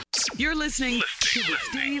this. You're listening to the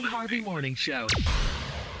Steve Harvey Morning Show.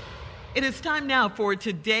 It is time now for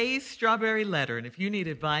today's Strawberry Letter. And if you need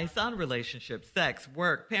advice on relationships, sex,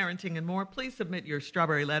 work, parenting, and more, please submit your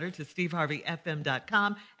Strawberry Letter to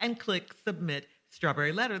steveharveyfm.com and click Submit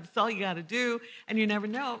Strawberry Letter. That's all you got to do. And you never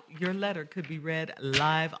know, your letter could be read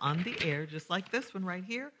live on the air, just like this one right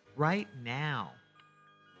here, right now.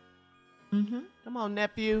 Mm-hmm. Come on,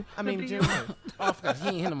 nephew. Junior. He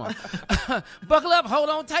ain't him on. Buckle up, hold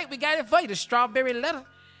on tight. We got it for you, the Strawberry Letter.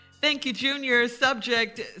 Thank you, Junior.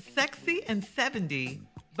 Subject, sexy and 70,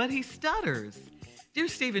 but he stutters. Dear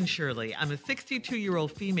Stephen Shirley, I'm a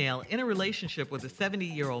 62-year-old female in a relationship with a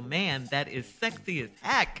 70-year-old man that is sexy as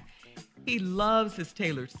heck. He loves his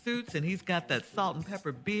tailored suits, and he's got that salt and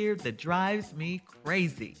pepper beard that drives me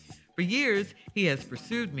crazy. For years, he has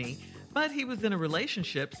pursued me, but he was in a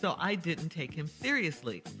relationship, so I didn't take him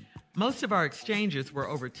seriously. Most of our exchanges were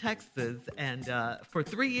over texts, and for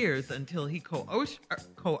 3 years until he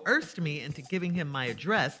coerced me into giving him my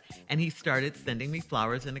address, and he started sending me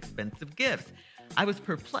flowers and expensive gifts. I was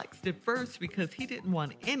perplexed at first because he didn't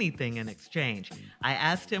want anything in exchange. I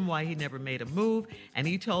asked him why he never made a move, and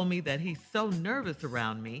he told me that he's so nervous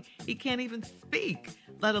around me, he can't even speak,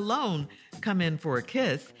 let alone come in for a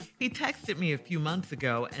kiss. He texted me a few months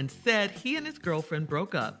ago and said he and his girlfriend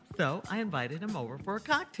broke up, so I invited him over for a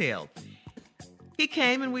cocktail. He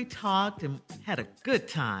came and we talked and had a good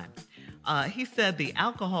time. He said the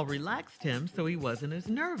alcohol relaxed him, so he wasn't as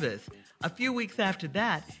nervous. A few weeks after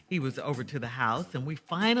that, he was over to the house, and we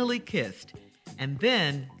finally kissed, and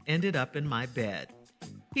then ended up in my bed.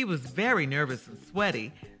 He was very nervous and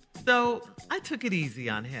sweaty, so I took it easy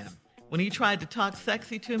on him. When he tried to talk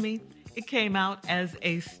sexy to me, it came out as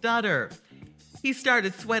a stutter. He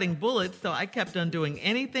started sweating bullets, so I kept on doing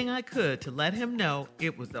anything I could to let him know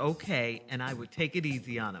it was okay and I would take it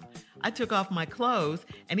easy on him. I took off my clothes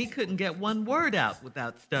and he couldn't get one word out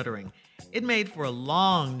without stuttering. It made for a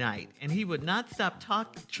long night and he would not stop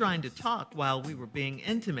trying to talk while we were being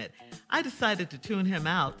intimate. I decided to tune him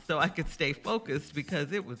out so I could stay focused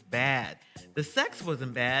because it was bad. The sex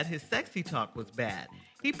wasn't bad, his sexy talk was bad.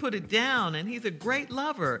 He put it down and he's a great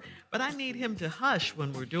lover, but I need him to hush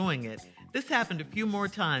when we're doing it. This happened a few more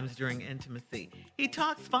times during intimacy. He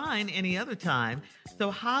talks fine any other time, so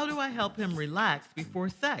how do I help him relax before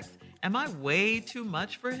sex? Am I way too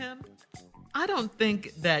much for him? I don't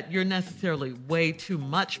think that you're necessarily way too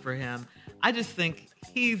much for him. I just think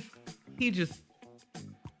he's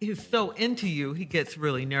so into you, he gets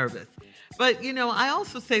really nervous. But, I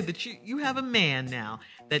also say that you have a man now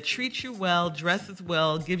that treats you well, dresses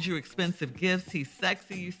well, gives you expensive gifts. He's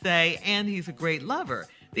sexy, you say, and he's a great lover.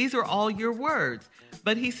 These are all your words,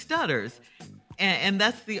 but he stutters, and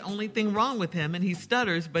that's the only thing wrong with him, and he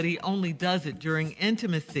stutters, but he only does it during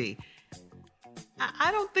intimacy.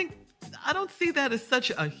 I don't see that as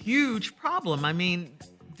such a huge problem. I mean,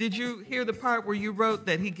 did you hear the part where you wrote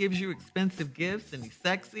that he gives you expensive gifts and he's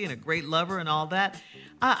sexy and a great lover and all that?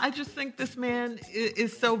 I just think this man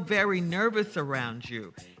is so very nervous around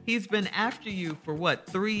you. He's been after you for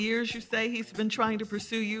 3 years, you say? He's been trying to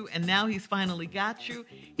pursue you, and now he's finally got you.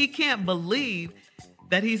 He can't believe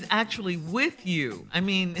that he's actually with you. I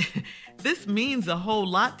mean, this means a whole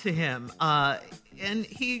lot to him, and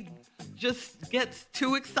he just gets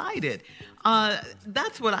too excited.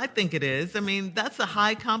 That's what I think it is. I mean, that's a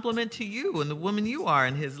high compliment to you and the woman you are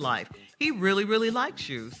in his life. He really, really likes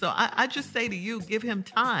you. So I just say to you, give him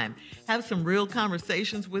time. Have some real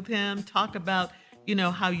conversations with him. Talk about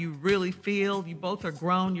how you really feel. You both are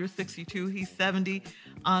grown. You're 62, he's 70.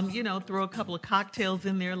 Throw a couple of cocktails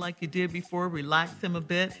in there like you did before. Relax him a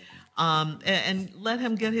bit. And let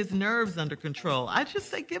him get his nerves under control. I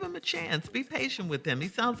just say give him a chance. Be patient with him. He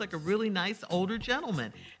sounds like a really nice older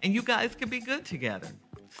gentleman. And you guys could be good together.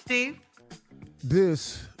 Steve?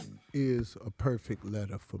 This is a perfect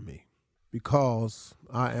letter for me because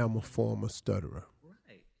I am a former stutterer.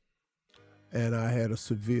 Right. And I had a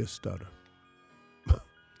severe stutter.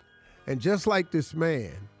 And just like this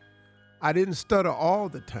man, I didn't stutter all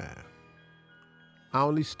the time. I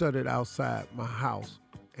only stuttered outside my house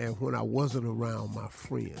and when I wasn't around my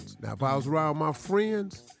friends. Now, if I was around my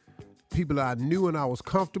friends, people I knew and I was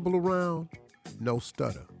comfortable around, no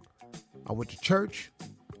stutter. I went to church,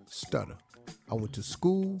 stutter. I went to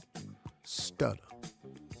school, stutter.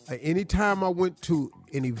 Anytime I went to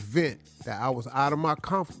an event that I was out of my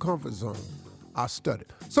comfort zone, I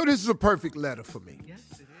stuttered. So this is a perfect letter for me. Yes,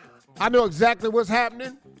 it is. I know exactly what's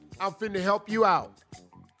happening. I'm finna help you out.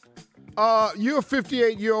 You're a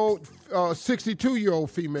 58-year-old,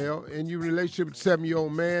 62-year-old female, and you're in a relationship with a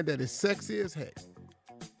 7-year-old man that is sexy as heck.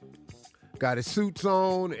 Got his suits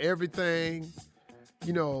on, everything,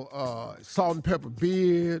 salt and pepper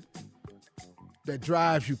beard that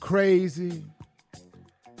drives you crazy.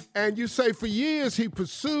 And you say for years he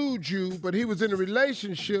pursued you, but he was in a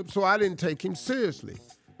relationship, so I didn't take him seriously.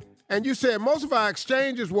 And you said most of our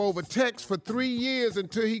exchanges were over text for 3 years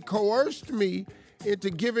until he coerced me into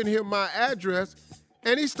giving him my address,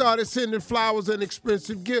 and he started sending flowers and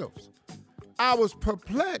expensive gifts. I was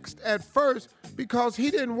perplexed at first because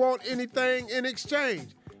he didn't want anything in exchange.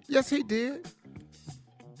 Yes, he did.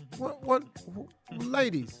 What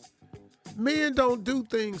ladies, men don't do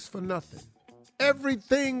things for nothing.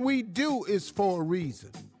 Everything we do is for a reason.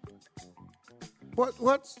 What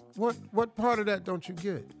part of that don't you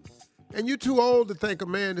get? And you're too old to think a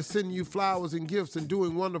man is sending you flowers and gifts and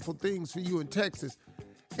doing wonderful things for you in Texas,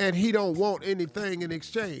 and he don't want anything in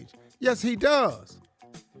exchange. Yes, he does.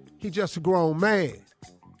 He just a grown man.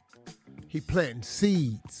 He planting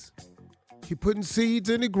seeds. He putting seeds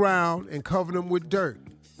in the ground and covering them with dirt.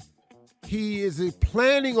 He is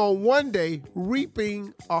planning on one day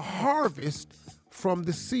reaping a harvest from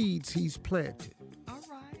the seeds he's planted. All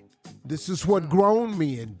right. This is what grown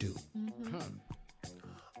men do. Mm-hmm.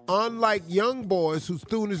 Unlike young boys who, as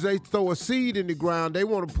soon as they throw a seed in the ground, they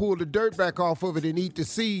want to pull the dirt back off of it and eat the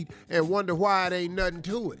seed and wonder why it ain't nothing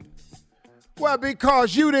to it. Well,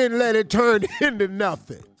 because you didn't let it turn into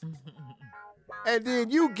nothing. And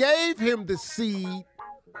then you gave him the seed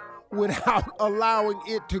without allowing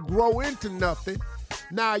it to grow into nothing.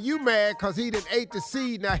 Now you mad because he done ate the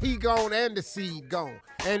seed. Now he gone and the seed gone.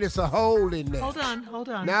 And it's a hole in there. Hold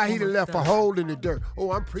on. Now he done left a hole in the dirt.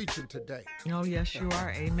 Oh, I'm preaching today. Oh, yes, you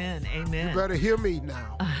are. Amen. Amen. You better hear me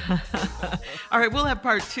now. All right, we'll have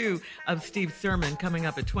part 2 of Steve's sermon coming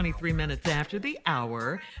up at 23 minutes after the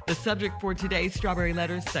hour. The subject for today's Strawberry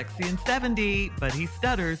Letters, sexy and 70, but he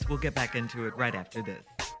stutters. We'll get back into it right after this.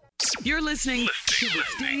 You're listening to the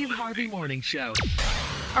Steve Harvey Morning Show.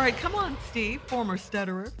 All right, come on, Steve, former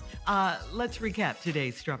stutterer. Let's recap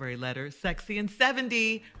today's Strawberry Letters. Sexy and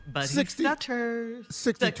 70, but he stutters.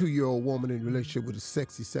 62-year-old woman in relationship with a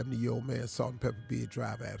sexy 70-year-old man, Salt and Pepper Beard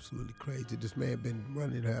Drive, absolutely crazy. This man been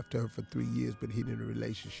running after her for 3 years, but he in a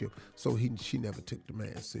relationship, so she never took the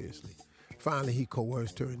man seriously. Finally, he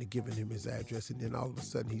coerced her into giving him his address, and then all of a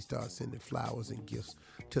sudden he started sending flowers and gifts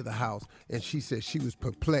to the house. And she said she was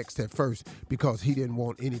perplexed at first because he didn't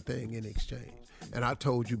want anything in exchange. And I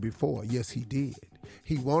told you before, yes, he did.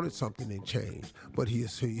 He wanted something in change, but he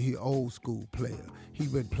old school player. He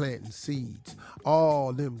been planting seeds.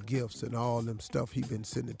 All them gifts and all them stuff he been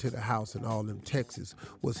sending to the house and all them texts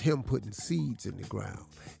was him putting seeds in the ground,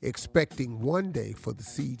 expecting one day for the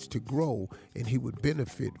seeds to grow and he would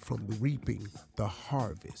benefit from reaping the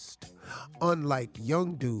harvest. Unlike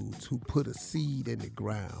young dudes who put a seed in the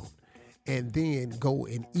ground and then go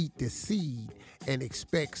and eat the seed and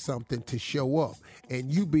expect something to show up. And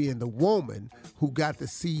you being the woman who got the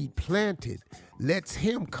seed planted, lets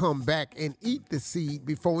him come back and eat the seed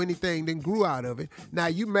before anything then grew out of it. Now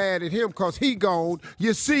you mad at him because he gone,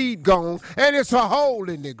 your seed gone, and it's a hole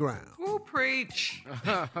in the ground. Ooh, preach.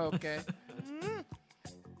 Okay.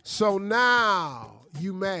 So now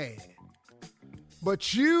you mad.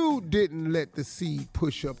 But you didn't let the seed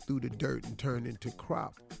push up through the dirt and turn into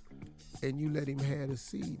crop. And you let him have the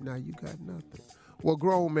seed, now you got nothing. Well,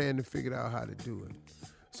 grown man to figure out how to do it.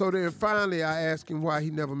 So then finally I asked him why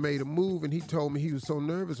he never made a move, and he told me he was so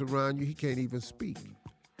nervous around you he can't even speak,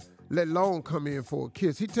 let alone come in for a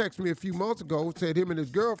kiss. He texted me a few months ago, said him and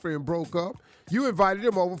his girlfriend broke up. You invited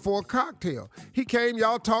him over for a cocktail. He came,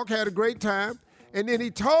 y'all talked, had a great time, and then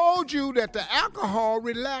he told you that the alcohol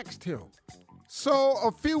relaxed him. So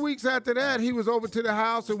a few weeks after that, he was over to the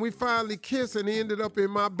house and we finally kissed and he ended up in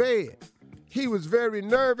my bed. He was very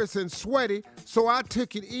nervous and sweaty, so I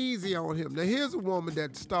took it easy on him. Now here's a woman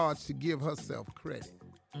that starts to give herself credit.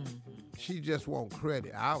 She just wants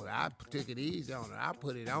credit. I took it easy on her. I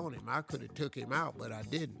put it on him. I could have took him out, but I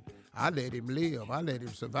didn't. I let him live. I let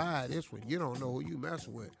him survive this one. You don't know who you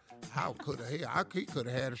messing with. How could he could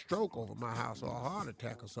have had a stroke over my house or a heart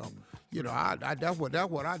attack or something. You know, that's what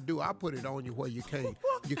I do. I put it on you where you can't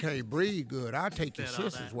breathe good. I take your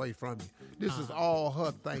sisters away from you. This is all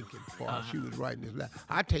her thinking while she was writing this letter.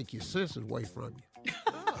 I take your sisters away from you.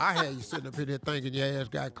 I had you sitting up in there thinking your ass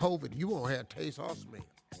got COVID. You won't have taste or smell.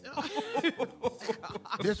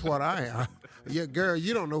 This what I am. Yeah, girl,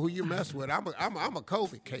 you don't know who you mess with. I'm a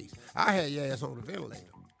COVID case. I had your ass on the ventilator.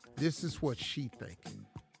 This is what she thinking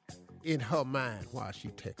in her mind while she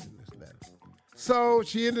texting this letter. So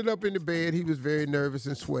she ended up in the bed. He was very nervous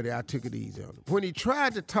and sweaty. I took it easy on him. When he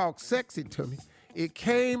tried to talk sexy to me, it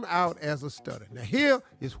came out as a stutter. Now here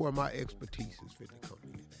is where my expertise is fitting to come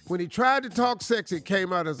in. When he tried to talk sexy, it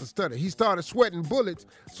came out as a stutter. He started sweating bullets,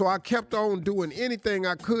 so I kept on doing anything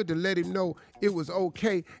I could to let him know it was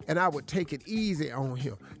okay, and I would take it easy on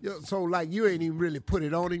him. So like you ain't even really put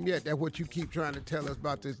it on him yet. That's what you keep trying to tell us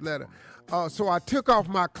about this letter. So I took off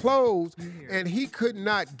my clothes, and he could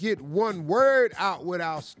not get one word out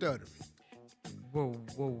without stuttering. Whoa,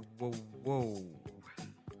 whoa, whoa, whoa.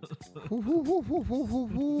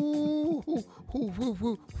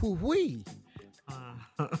 We.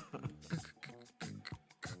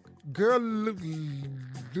 Girl, look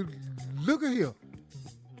at here.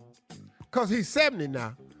 Because he's 70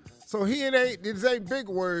 now. So these ain't big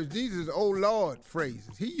words. These is old Lord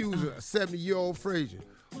phrases. He uses a 70-year-old phrase.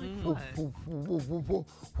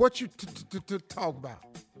 What you talk about?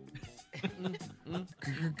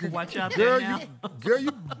 Watch out there now. Girl,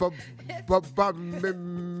 you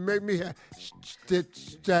make me have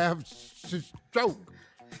stroke.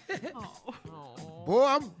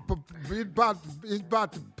 Boy, it's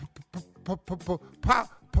about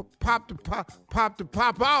to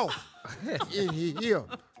pop off in here.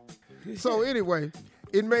 So anyway,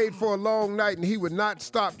 it made for a long night, and he would not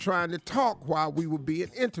stop trying to talk while we were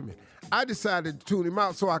being intimate. I decided to tune him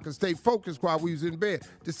out so I could stay focused while we was in bed.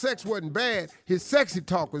 The sex wasn't bad. His sexy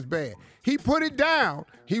talk was bad. He put it down.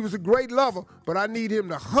 He was a great lover, but I need him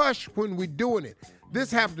to hush when we're doing it. This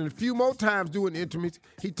happened a few more times during the interviews.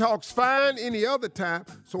 He talks fine any other time,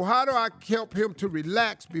 so how do I help him to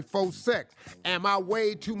relax before sex? Am I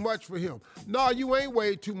way too much for him? No, you ain't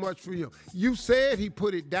way too much for him. You said he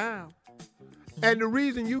put it down. And the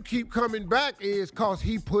reason you keep coming back is because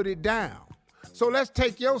he put it down. So let's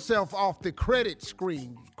take yourself off the credit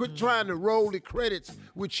screen. Quit trying to roll the credits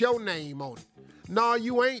with your name on it. No,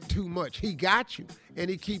 you ain't too much. He got you, and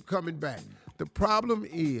he keep coming back. The problem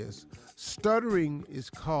is stuttering is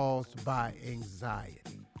caused by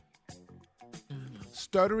anxiety.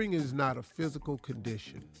 Stuttering is not a physical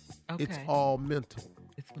condition. Okay. It's all mental.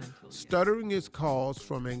 It's mental. Stuttering is caused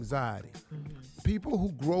from anxiety. People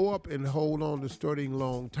who grow up and hold on to stuttering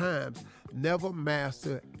long times never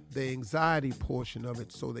master the anxiety portion of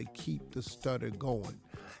it, so they keep the stutter going.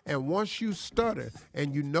 And once you stutter,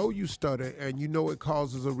 and you know it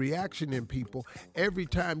causes a reaction in people, every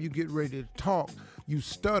time you get ready to talk, you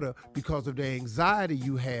stutter because of the anxiety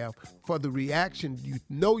you have for the reaction you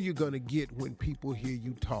know you're going to get when people hear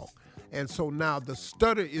you talk. And so now the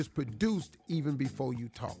stutter is produced even before you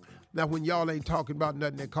talk. Now, when y'all ain't talking about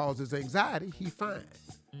nothing that causes anxiety, he fine.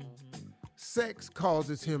 Sex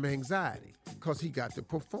causes him anxiety because he got to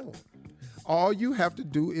perform. All you have to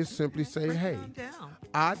do is simply say, hey,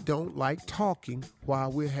 I don't like talking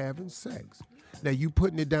while we're having sex. Now, you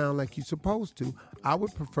putting it down like you're supposed to. I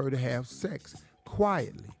would prefer to have sex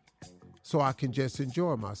quietly so I can just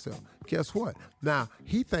enjoy myself. Guess what? Now,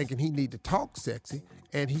 he thinking he need to talk sexy,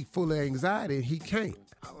 and he full of anxiety, and he can't.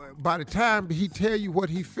 By the time he tell you what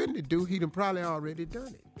he finna do, he done probably already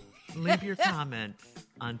done it. Leave your comments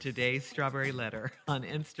on today's Strawberry Letter on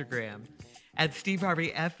Instagram at Steve Harvey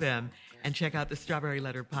FM, and check out the Strawberry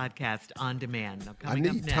Letter podcast on demand. Now, I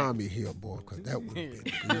need Tommy here, boy, because that would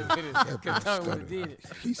have been good.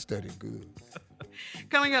 He studied good.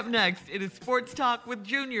 Coming up next, it is Sports Talk with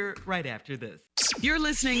Junior right after this. You're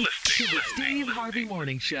listening to the Steve Harvey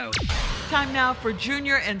Morning Show. Time now for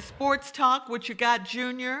Junior and Sports Talk. What you got,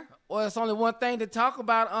 Junior? Well, it's only one thing to talk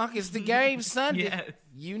about, Unc. It's the game Sunday. Yes.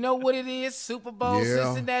 You know what it is. Super Bowl,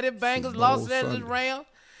 Cincinnati Bengals, Los Angeles Rams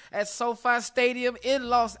at SoFi Stadium in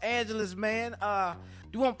Los Angeles, man. Do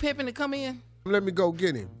you want Pippen to come in? Let me go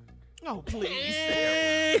get him. Oh,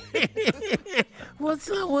 please. What's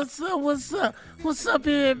up,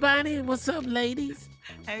 everybody? What's up, ladies?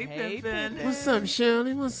 Hey, Pippen. What's up,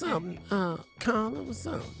 Shirley? What's up, Carla? What's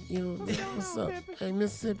up? What's up? Hey,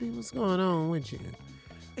 Mississippi, what's going on with you?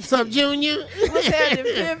 What's up, Junior? What's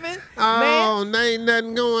happening, Pippen? Oh, there ain't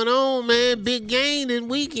nothing going on, man. Big game this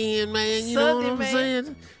weekend, man. You Sunday, know what I'm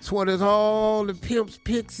saying? It's what all the Pimp's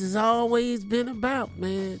Picks has always been about,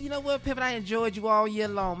 man. You know what, Pimpin'? I enjoyed you all year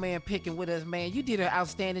long, man, picking with us, man. You did an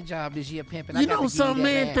outstanding job this year, Pimpin'. You know something,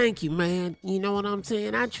 man? Thank you, man. You know what I'm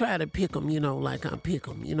saying? I try to pick them, like I pick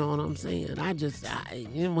them. You know what I'm saying?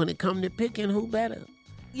 When it come to picking, who better?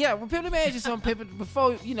 Yeah, well, Pimpin', let me ask you something, Pimpin'.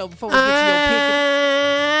 Before we get to your picking.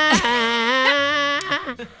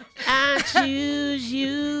 I choose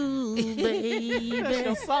you, baby. That's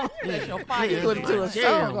your song. That's your fire. You put it to a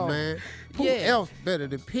song, man. Who else better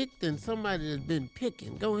to pick than somebody that's been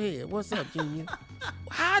picking? Go ahead. What's up, Junior?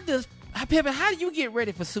 Pimpin', how do you get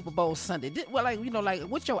ready for Super Bowl Sunday?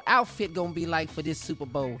 What's your outfit gonna be like for this Super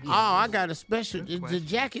Bowl? Oh, I got a special. The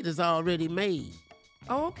jacket is already made.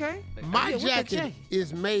 Oh, okay. My jacket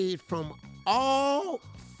is made from all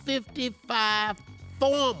 55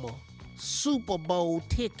 former Super Bowl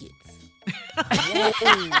tickets.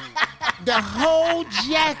 The whole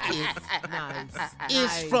jacket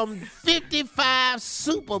is from 55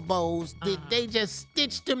 Super Bowls. They just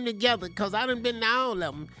stitched them together because I done been to all of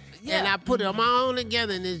them. Yeah. And I put them all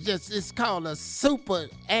together, and it's called a super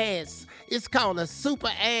ass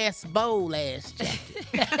bowl ass jacket.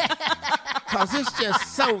 Cause it's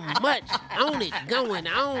just so much on it going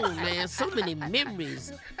on, man. So many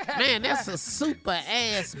memories. Man, that's a super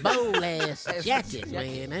ass bowl ass jacket,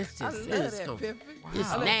 man. That's just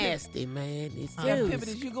it's nasty, man. It's Pimpin',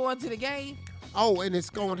 did you go into the game? Oh, and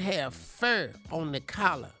it's gonna have fur on the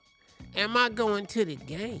collar. Am I going to the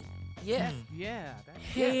game? Yes. Yeah.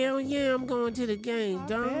 Hell yeah, I'm going to the game,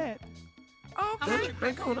 dog. Okay.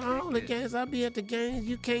 I go to all the games. I'll be at the games.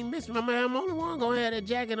 You can't miss me. I'm the only one gonna have that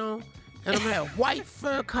jacket on, and I'm gonna have white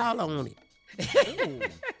fur collar on it. Ooh,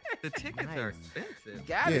 the tickets are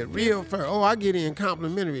expensive. Real fur. Oh, I get in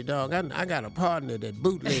complimentary, dog. I got a partner that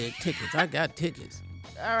bootleg tickets. I got tickets.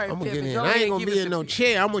 All right, I'm gonna get in. I ain't gonna be in no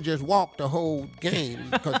chair. I'm gonna just walk the whole game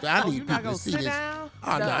because I need people to see this.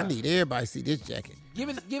 I need everybody to see this jacket. Give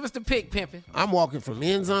us the pick, Pimpin'. I'm walking from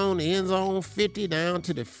end zone to end zone 50 down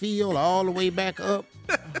to the field all the way back up.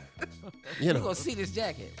 You gonna see this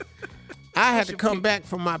jacket? I had to come back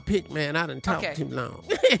from my pick, man. I done talked too long.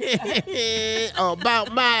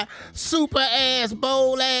 About my super ass,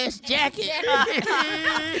 bowl ass jacket.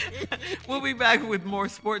 We'll be back with more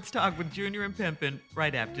sports talk with Junior and Pimpin'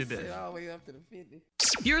 right after this. All the way up to the 50.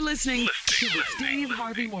 You're listening to the Steve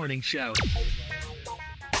Harvey Morning Show.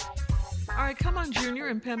 All right, come on, Junior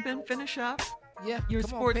and Pimpin', finish up. Yeah, your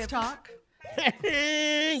sports talk.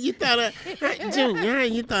 You thought Junior,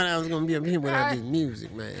 you thought I was gonna be up here without this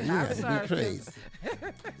music, man. You got to be crazy.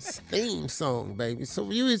 It's theme song, baby.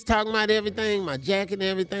 So you was talking about everything, my jacket and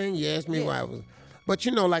everything. You asked me why I was, but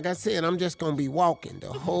you know, like I said, I'm just gonna be walking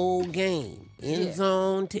the whole game, end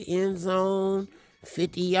zone to end zone,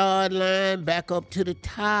 50-yard line, back up to the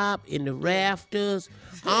top, in the rafters,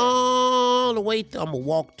 all the way. I'm gonna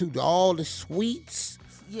walk through all the suites.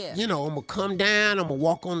 Yeah. You know, I'm going to come down. I'm going to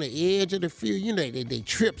walk on the edge of the field. You know, they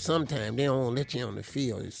trip sometimes. They don't let you on the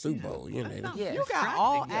field in Super Bowl. You know. Yeah. You got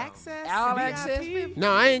all access? All access?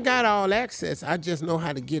 No, I ain't got all access. I just know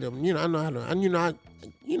how to get them. You know, I know how to, I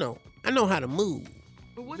know how to move.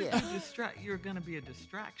 But what if you're going to be a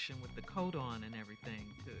distraction with the coat on and everything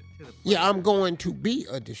to the players? Yeah, I'm going to be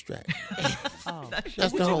a distraction.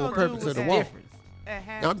 That's the whole purpose of the walk. At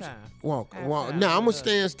halftime. Walk. Now, I'm going to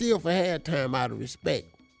stand still for halftime out of respect.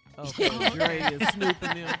 Okay, Dre is snooping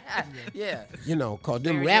them. Yeah. You know, because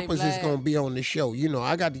them rappers is going to be on the show. You know,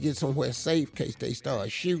 I got to get somewhere safe in case they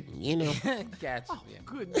start shooting, you know. Gotcha. Oh,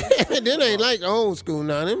 goodness. That ain't like the old school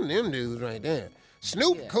now. Them dudes right there.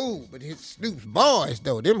 Snoop cool, but Snoop's boys,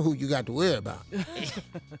 though, them who you got to worry about.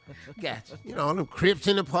 Gotcha. You know, them Crips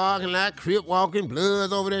in the parking lot, Crip walking,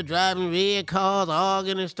 Bloods over there driving red cars,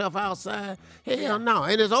 arguing and stuff outside. Hell no.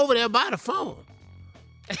 And it's over there by the phone.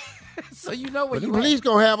 So you know what the police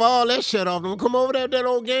gonna have all that shit off them. Come over there with that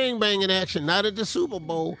old gang banging action. Not at the Super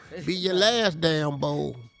Bowl. Be your last damn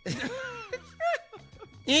bowl.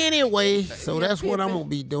 Anyway, so that's what I'm gonna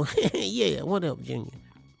be doing. Yeah, what up, Junior?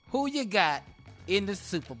 Who you got in the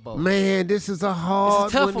Super Bowl? Man, this is a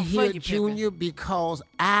hard one here, you, Junior, because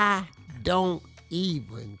I don't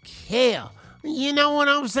even care. You know what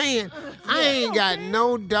I'm saying? I ain't got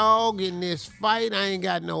no dog in this fight. I ain't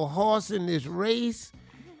got no horse in this race.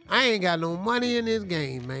 I ain't got no money in this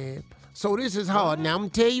game, man. So this is hard. Now, I'm going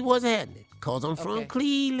to tell you what's happening. Because I'm from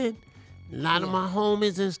Cleveland. A lot of my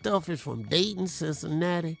homies and stuff is from Dayton,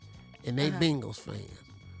 Cincinnati, and they Bengals fans.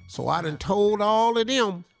 So I done told all of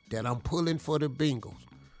them that I'm pulling for the Bengals.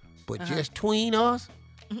 But just between us,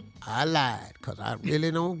 I lied because I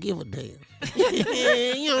really don't give a damn.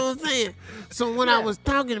 You know what I'm saying? So what I was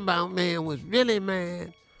talking about, man, was really,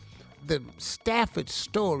 man, the Stafford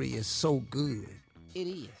story is so good. It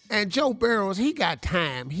is. And Joe Burrows, he got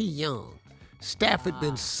time. He young. Stafford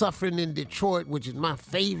been suffering in Detroit, which is my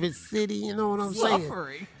favorite city. You know what I'm saying?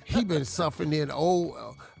 He been suffering in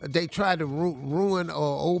they tried to ruin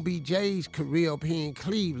OBJ's career up here in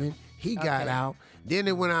Cleveland. He got out. Then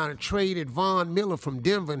they went out and traded Von Miller from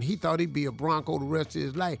Denver, and he thought he'd be a Bronco the rest of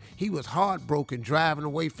his life. He was heartbroken driving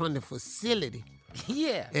away from the facility.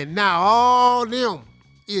 Yeah. And now all them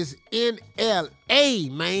is in L.A.,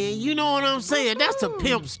 man. You know what I'm saying? That's a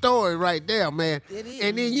pimp story right there, man. It is.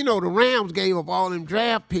 And then, you know, the Rams gave up all them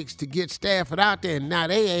draft picks to get Stafford out there, and now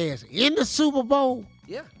they ass in the Super Bowl.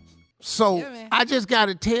 Yeah. So I just got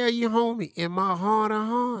to tell you, homie, in my heart of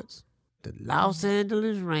hearts, the Los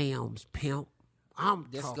Angeles Rams, pimp, I'm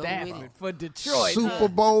talking for Detroit. Super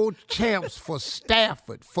Bowl champs for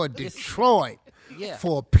Stafford, for Detroit. Yeah.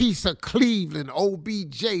 For a piece of Cleveland,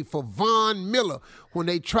 OBJ, for Von Miller, when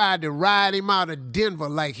they tried to ride him out of Denver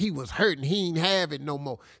like he was hurting, he ain't have it no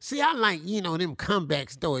more. See, I like, you know, them comeback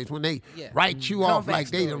stories when they write you off like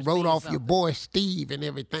they done wrote off your boy Steve and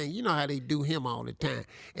everything. You know how they do him all the time.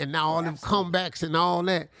 And now all them comebacks and all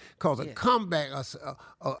that, because a comeback,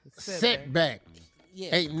 a setback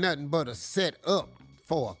ain't nothing but a set up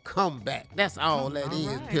for a comeback. That's all that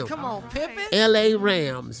is, Pimp. Come on, Pimpin'. L.A.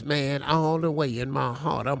 Rams, man, all the way in my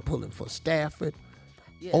heart. I'm pulling for Stafford,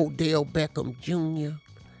 Odell Beckham Jr.,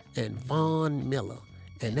 and Von Miller.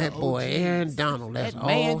 And that boy, Aaron Donald, that's all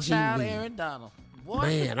he needs. Aaron Donald. What?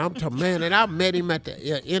 Man, I'm talking, man, and I met him at the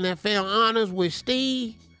NFL Honors with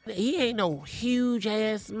Steve. He ain't no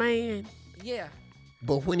huge-ass man. Yeah.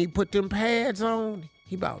 But when he put them pads on,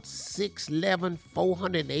 he about 6'11",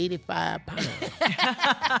 485 pounds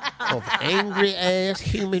of angry-ass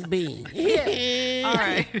human being. All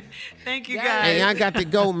right. Thank you, guys. Hey, I got to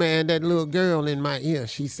go, man. That little girl in my ear,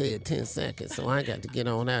 she said 10 seconds, so I got to get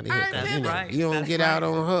on out of here. That's right. You don't get out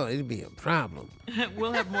on her, it'll be a problem.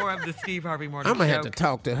 We'll have more of the Steve Harvey Morning I'm going to Show. have to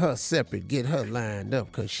talk to her separate, get her lined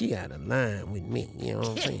up, because she out of line with me. You know what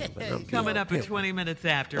I'm saying? Coming up at 20 minutes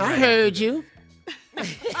after. I heard you.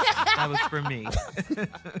 That was for me.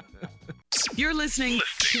 You're listening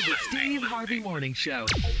to the Steve Harvey Morning Show.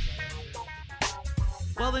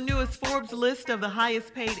 Well, the newest Forbes list of the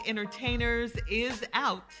highest paid entertainers is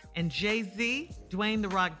out, and Jay-Z, Dwayne "The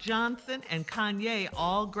Rock" Johnson, and Kanye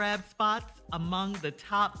all grabbed spots among the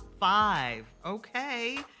top 5.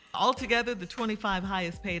 Okay. Altogether, the 25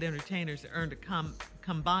 highest paid entertainers earned a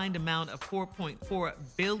combined amount of $4.4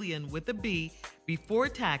 billion with a B before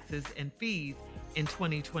taxes and fees in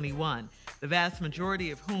 2021. The vast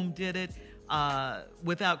majority of whom did it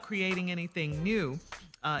without creating anything new.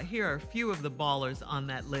 Here are a few of the ballers on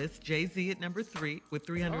that list. Jay-Z at number 3 with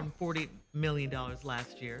 $340 million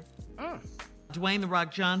last year. Dwayne "The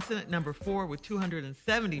Rock" Johnson at number 4 with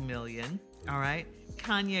 $270 million. All right.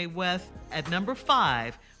 Kanye West at number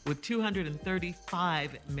 5 with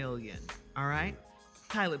 $235 million. All right.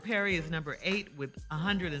 Tyler Perry is number 8 with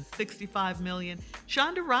 $165 million.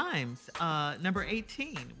 Shonda Rhimes, number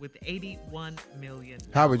 18 with $81 million.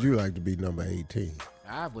 How would you like to be number 18?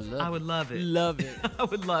 I would love it. Love it. I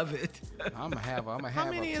would love it. I'm gonna have How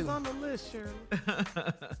many is on the list, Shirley?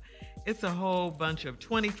 It's a whole bunch of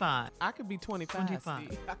 25. I could be 25. 25.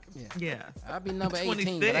 Steve. Yeah. I'll be number 18,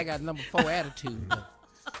 26. but I got number 4 attitude.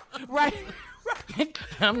 Right.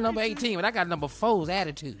 I'm number 18, but I got number 4's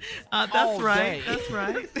attitude. That's All right. day. That's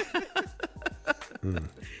right.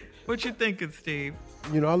 What you thinking, Steve?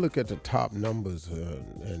 You know, I look at the top numbers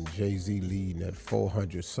and Jay-Z leading at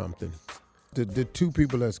 400 something. The two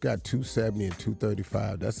people that's got 270 and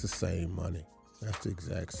 235, that's the same money. That's the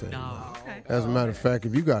exact same money. Okay. As a matter of fact,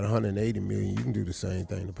 if you got 180 million, you can do the same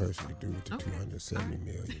thing the person could do with the 270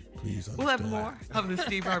 million. Please understand. We'll have more of the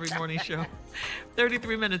Steve Harvey Morning Show.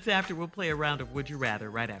 33 minutes after, we'll play a round of Would You Rather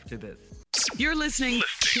right after this. You're listening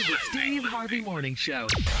to the Steve Harvey Morning Show.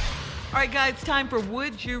 All right, guys, time for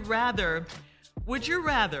Would You Rather. Would you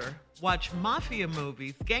rather watch mafia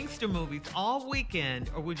movies, gangster movies all weekend,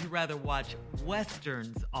 or would you rather watch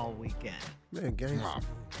westerns all weekend? Man, gangster.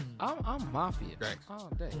 I'm mafia all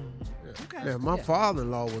day. Okay. Yeah, my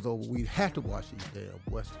father-in-law was over. We'd have to watch these damn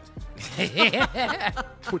westerns,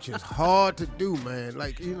 which is hard to do, man.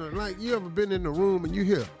 Like you ever been in the room and you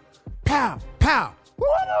hear, pow, pow.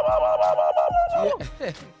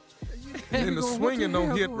 And then the swinging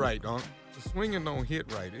don't hit right, don't. The swinging don't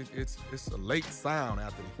hit right. It's a late sound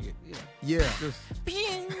after the hit. Yeah. Just,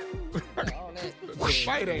 All that. the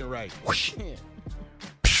fight ain't right.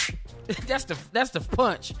 That's the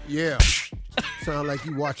punch. Yeah. Sound like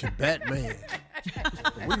you watching Batman.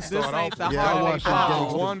 We start off. the Yeah, I watch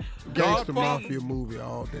one gangster mafia movie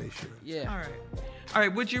all day, sure. Yeah. All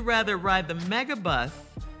right. Would you rather ride the mega bus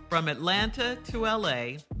from Atlanta to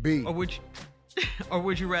LA, B. or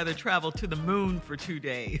would you rather travel to the moon for 2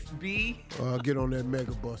 days? B. Get on that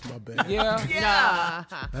mega bus, my bad. Yeah. Yeah.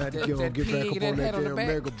 I had to That get back pig up that on had that on the damn back.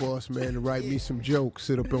 mega bus, man, and write me some jokes.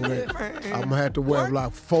 Sit up on that. I'm gonna have to wear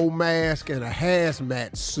like 4 masks and a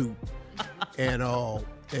hazmat suit, and No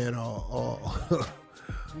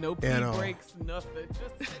pee And, breaks, nothing.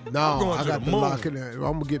 Just no, I to got the to moon. lock it in. I'm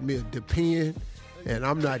gonna get me a pen, and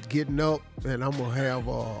I'm not getting up, and I'm gonna have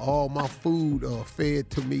all my food fed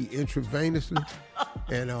to me intravenously,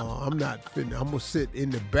 and I'm not fitting. I'm gonna sit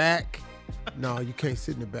in the back. No, you can't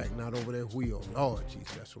sit in the back, not over that wheel. Oh, jeez,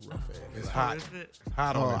 that's a rough ass. It's ride. hot. Is it? It's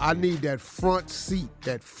hot on that I thing. need that front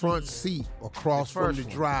seat across from the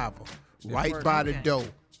driver, right by the door.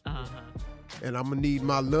 Uh-huh. And I'm gonna need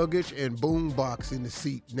my luggage and boom box in the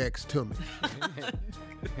seat next to me.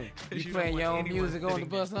 You playing your own music on the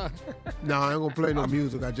bus, huh? No, I ain't gonna play no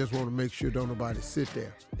music. I just want to make sure don't nobody sit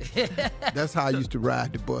there. That's how I used to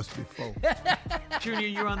ride the bus before. Junior,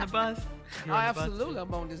 you're on the bus? You're Oh, on the bus? absolutely.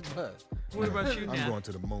 I'm on this bus. What about you I'm now? going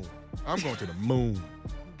to the moon. I'm going to the moon.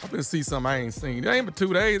 I'm gonna see something I ain't seen. It ain't but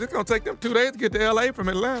 2 days. It's gonna take them 2 days to get to LA from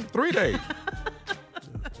Atlanta. 3 days.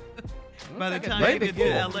 By the time day you get before.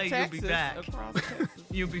 to LA, you'll be Texas, back. across Texas.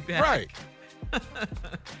 You'll be back. Right.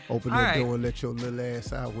 Open All that right. door and let your little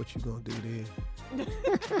ass out. What you gonna do then?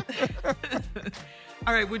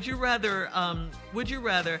 All right. Would you rather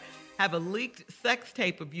have a leaked sex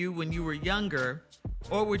tape of you when you were younger,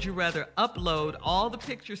 or would you rather upload all the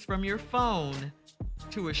pictures from your phone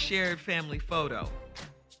to a shared family photo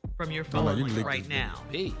from your phone you leaked right this now?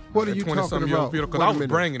 B. What are you talking about? Because Wait I a was minute.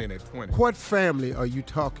 bringing it at 20. What family are you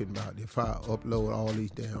talking about if I upload all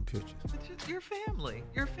these damn pictures? It's just your family.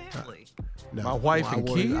 Your family. No, My wife I and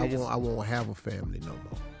won't- kids? I won't have a family no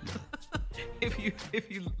more. No. If you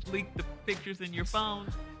leak the pictures in your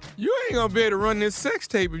phone, You ain't gonna be able to run this sex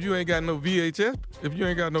tape if you ain't got no VHS. If you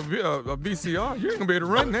ain't got no VCR, you ain't gonna be able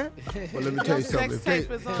to run that. Well, let me tell you something. Sex If they,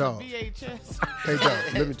 tape is on dog, VHS. hey,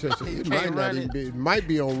 dog, let me tell you something. It might not even be. It might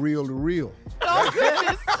be on reel to reel. Oh,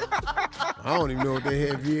 goodness. I don't even know if they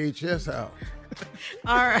had VHS out.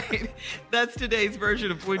 All right. That's today's version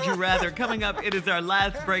of Would You Rather. Coming up, it is our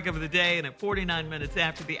last break of the day, and at 49 minutes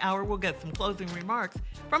after the hour, we'll get some closing remarks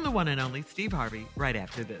from the one and only Steve Harvey right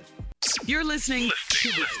after this. You're listening to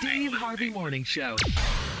the Steve Harvey Morning Show.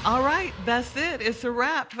 All right. That's it. It's a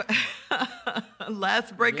wrap.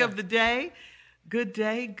 Last break of the day. Good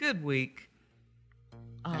day, good week.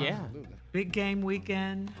 Big game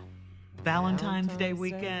weekend. Valentine's Day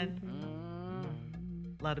weekend.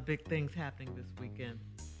 A lot of big things happening this weekend.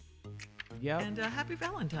 Yep. And happy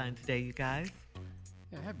Valentine's Day, you guys.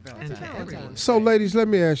 Yeah, happy And to Valentine's everyone. So, ladies, let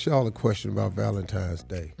me ask y'all a question about Valentine's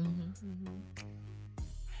Day.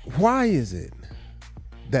 Why is it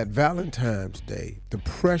that Valentine's Day, the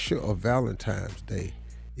pressure of Valentine's Day,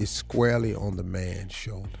 is squarely on the man's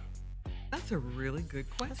shoulder? That's a really good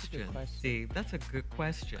question, Steve. That's a good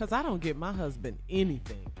question. Because I don't get my husband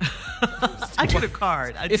anything. I get a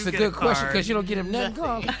card. It's a good question because you don't get him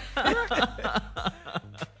nothing.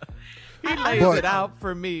 He lays it out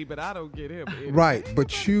for me, but I don't get him anything. Right,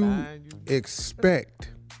 but you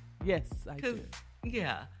expect. Yes, I do.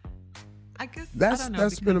 Yeah. I guess That's I don't know,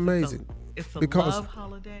 that's been because amazing. It's a because, love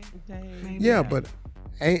holiday. Maybe. Yeah, but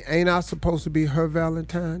ain't I supposed to be her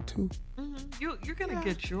Valentine too? You're gonna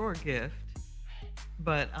get your gift,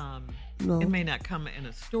 but No. it may not come in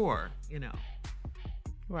a store.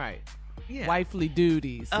 Right. Yeah. Wifely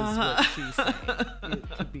duties is what she's saying. It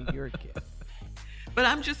could be your gift. But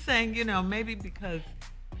I'm just saying, maybe because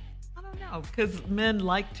I don't know, because men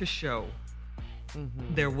like to show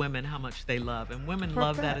their women how much they love, and women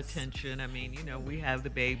love that attention. I mean, we have the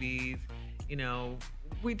babies,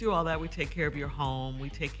 we do all that. We take care of your home, we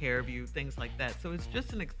take care of you, things like that. So it's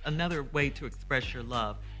just another way to express your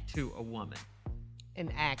love to a woman.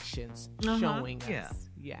 And actions showing Yeah. us.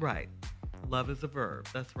 Yeah. Right. Love is a verb.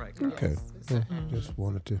 That's right, girl. Okay. Just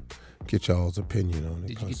wanted to get y'all's opinion on it. Did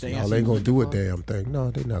you get Because the y'all answer ain't you gonna do a looking for? damn thing.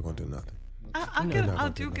 No, they're not gonna do nothing. I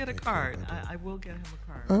do get a card. I will get him a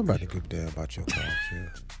card. I'm about to give a damn about your cards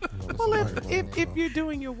here. Well, if you're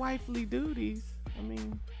doing your wifely duties, I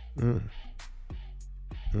mean,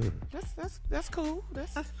 that's cool.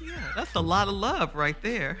 That's a lot of love right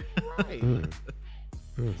there. Right.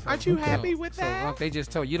 Aren't you happy with So that? they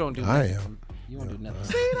just told you don't do I nothing. am. You don't do nothing.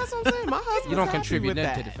 See, that's what I'm saying. My husband. You don't contribute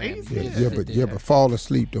nothing to the family. Yeah, but fall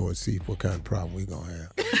asleep though and see what kind of problem we gonna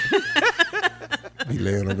have. Be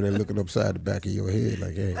laying over there looking upside the back of your head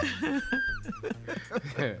like, hey,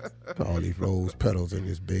 all these rose petals in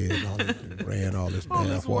this bed, and all this, ran all this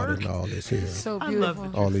bath water and all this here, So I love beautiful.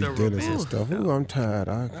 that all you're these so dinners and romantic. stuff. Ooh, I'm tired.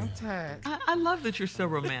 I'm tired. I love that you're so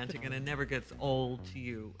romantic and it never gets old to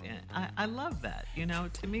you. And I love that.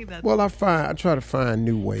 To me, that's... Well, I try to find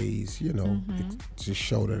new ways, to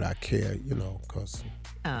show that I care, because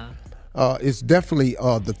it's definitely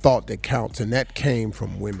the thought that counts, and that came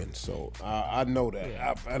from women. So I know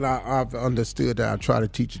that, I've understood that. I try to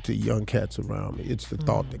teach it to young cats around me. It's the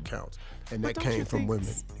thought that counts, and But that don't came you from think, women.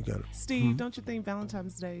 You got it. Steve, don't you think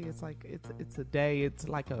Valentine's Day is like it's a day? It's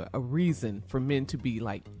like a reason for men to be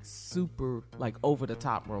like super like over the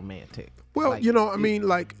top romantic. Well,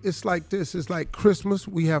 like, it's like this. It's like Christmas.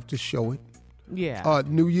 We have to show it. Yeah.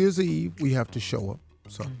 New Year's Eve, we have to show up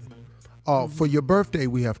something. For your birthday,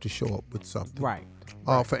 we have to show up with something. Right.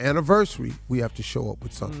 For anniversary, we have to show up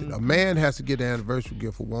with something. A man has to get an anniversary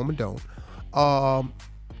gift, a woman don't.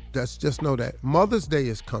 Just know that. Mother's Day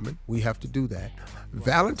is coming. We have to do that.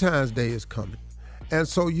 Valentine's Day is coming. And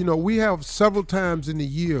so, we have several times in the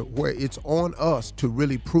year where it's on us to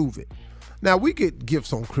really prove it. Now, we get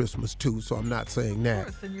gifts on Christmas too, so I'm not saying that.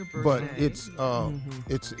 Of course, and your But birthday.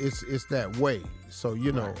 it's that way. So,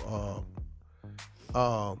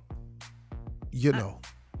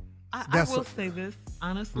 I will say this,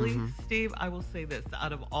 honestly, Steve, I will say this.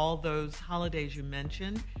 Out of all those holidays you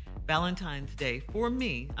mentioned, Valentine's Day, for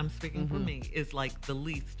me, I'm speaking for me, is like the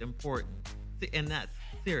least important. And that's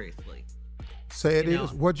seriously. Say it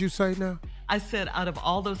is. What'd you say now? I said out of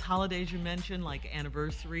all those holidays you mentioned, like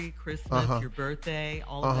anniversary, Christmas, your birthday,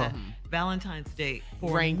 all of that, Valentine's Day,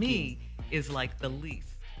 for me, is like the least.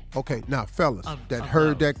 Okay, now fellas, Of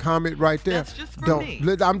heard those. that comment right there. That's just for me.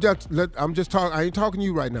 I'm just talking. I ain't talking to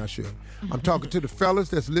you right now, Shirley. I'm talking to the fellas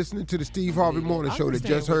that's listening to the Steve Harvey Morning Show that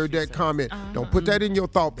just heard that comment. Don't put that in your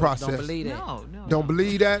thought process. Don't believe that. No. Don't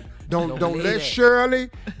believe that. Don't believe let that. Shirley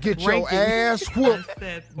get your ass whooped I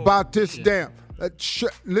said for about this me. damn.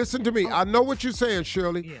 Listen to me. I know what you're saying,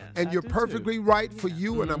 Shirley, Yeah, and I you're do perfectly right for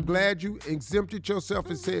you, and I'm glad you exempted yourself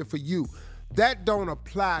and said for you. That don't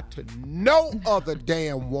apply to no other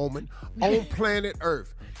damn woman on planet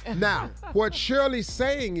Earth. Now, what Shirley's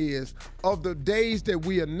saying is, of the days that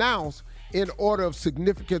we announce, in order of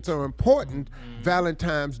significance or importance,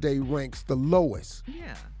 Valentine's Day ranks the lowest.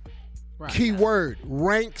 Yeah. Right. Key word,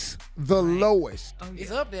 ranks the lowest. Oh, yeah.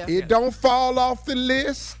 It's up there. It don't fall off the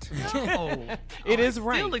list. No. It is Still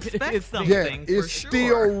ranked. expect something. Yeah, it's for still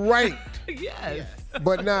sure. ranked. Yes.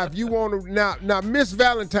 But now, if you want to now miss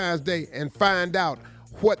Valentine's Day and find out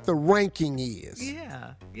what the ranking is.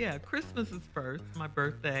 Yeah. Christmas is first. My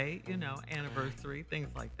birthday, anniversary,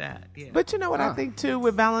 things like that. Yeah. But you know what I think too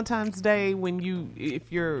with Valentine's Day,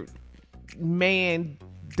 if your man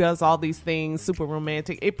does all these things super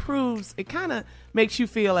romantic, it kind of makes you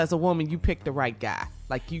feel as a woman you picked the right guy.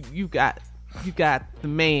 Like you got the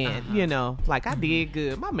man, like I did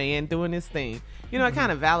good. My man doing his thing. It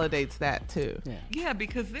kind of validates that too. Yeah,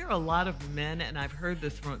 because there are a lot of men, and I've heard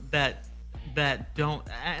this from that don't,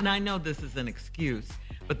 and I know this is an excuse,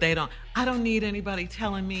 but I don't need anybody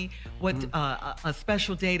telling me what a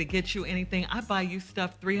special day to get you anything. I buy you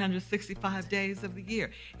stuff 365 days of the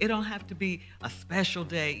year. It don't have to be a special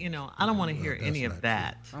day. I don't want to hear any of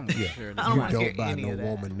that. I'm sure I don't You want to hear don't buy any no of that.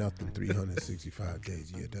 woman nothing 365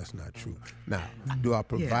 days a year. That's not true. Now, do I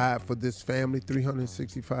provide for this family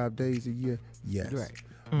 365 days a year? Yes. Right.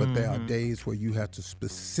 But there are days where you have to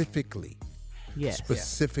specifically do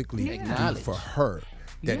for her.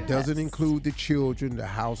 That doesn't include the children, the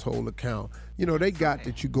household account. They got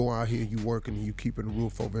that you go out here, you working, and you keeping a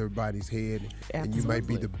roof over everybody's head, and you might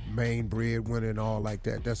be the main breadwinner and all like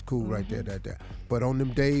that. That's cool right there, that. But on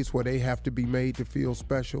them days where they have to be made to feel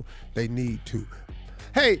special, they need to.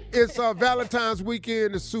 Hey, it's Valentine's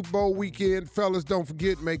weekend, it's Super Bowl weekend. Fellas, don't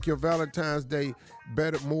forget, make your Valentine's Day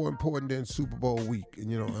better, more important than Super Bowl week.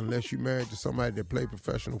 And, unless you're married to somebody that play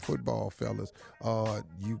professional football, fellas,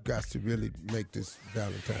 you got to really make this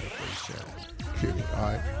Valentine's Day shine. Period. All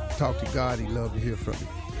right? Talk to God. He love to hear from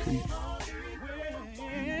you. Peace.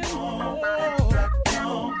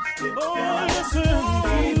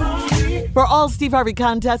 For all Steve Harvey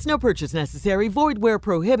contests, no purchase necessary, void where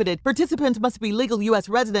prohibited. Participants must be legal U.S.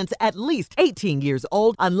 residents at least 18 years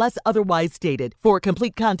old unless otherwise stated. For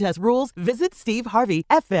complete contest rules, visit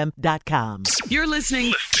SteveHarveyFM.com. You're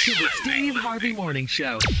listening to the Steve Harvey Morning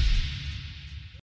Show.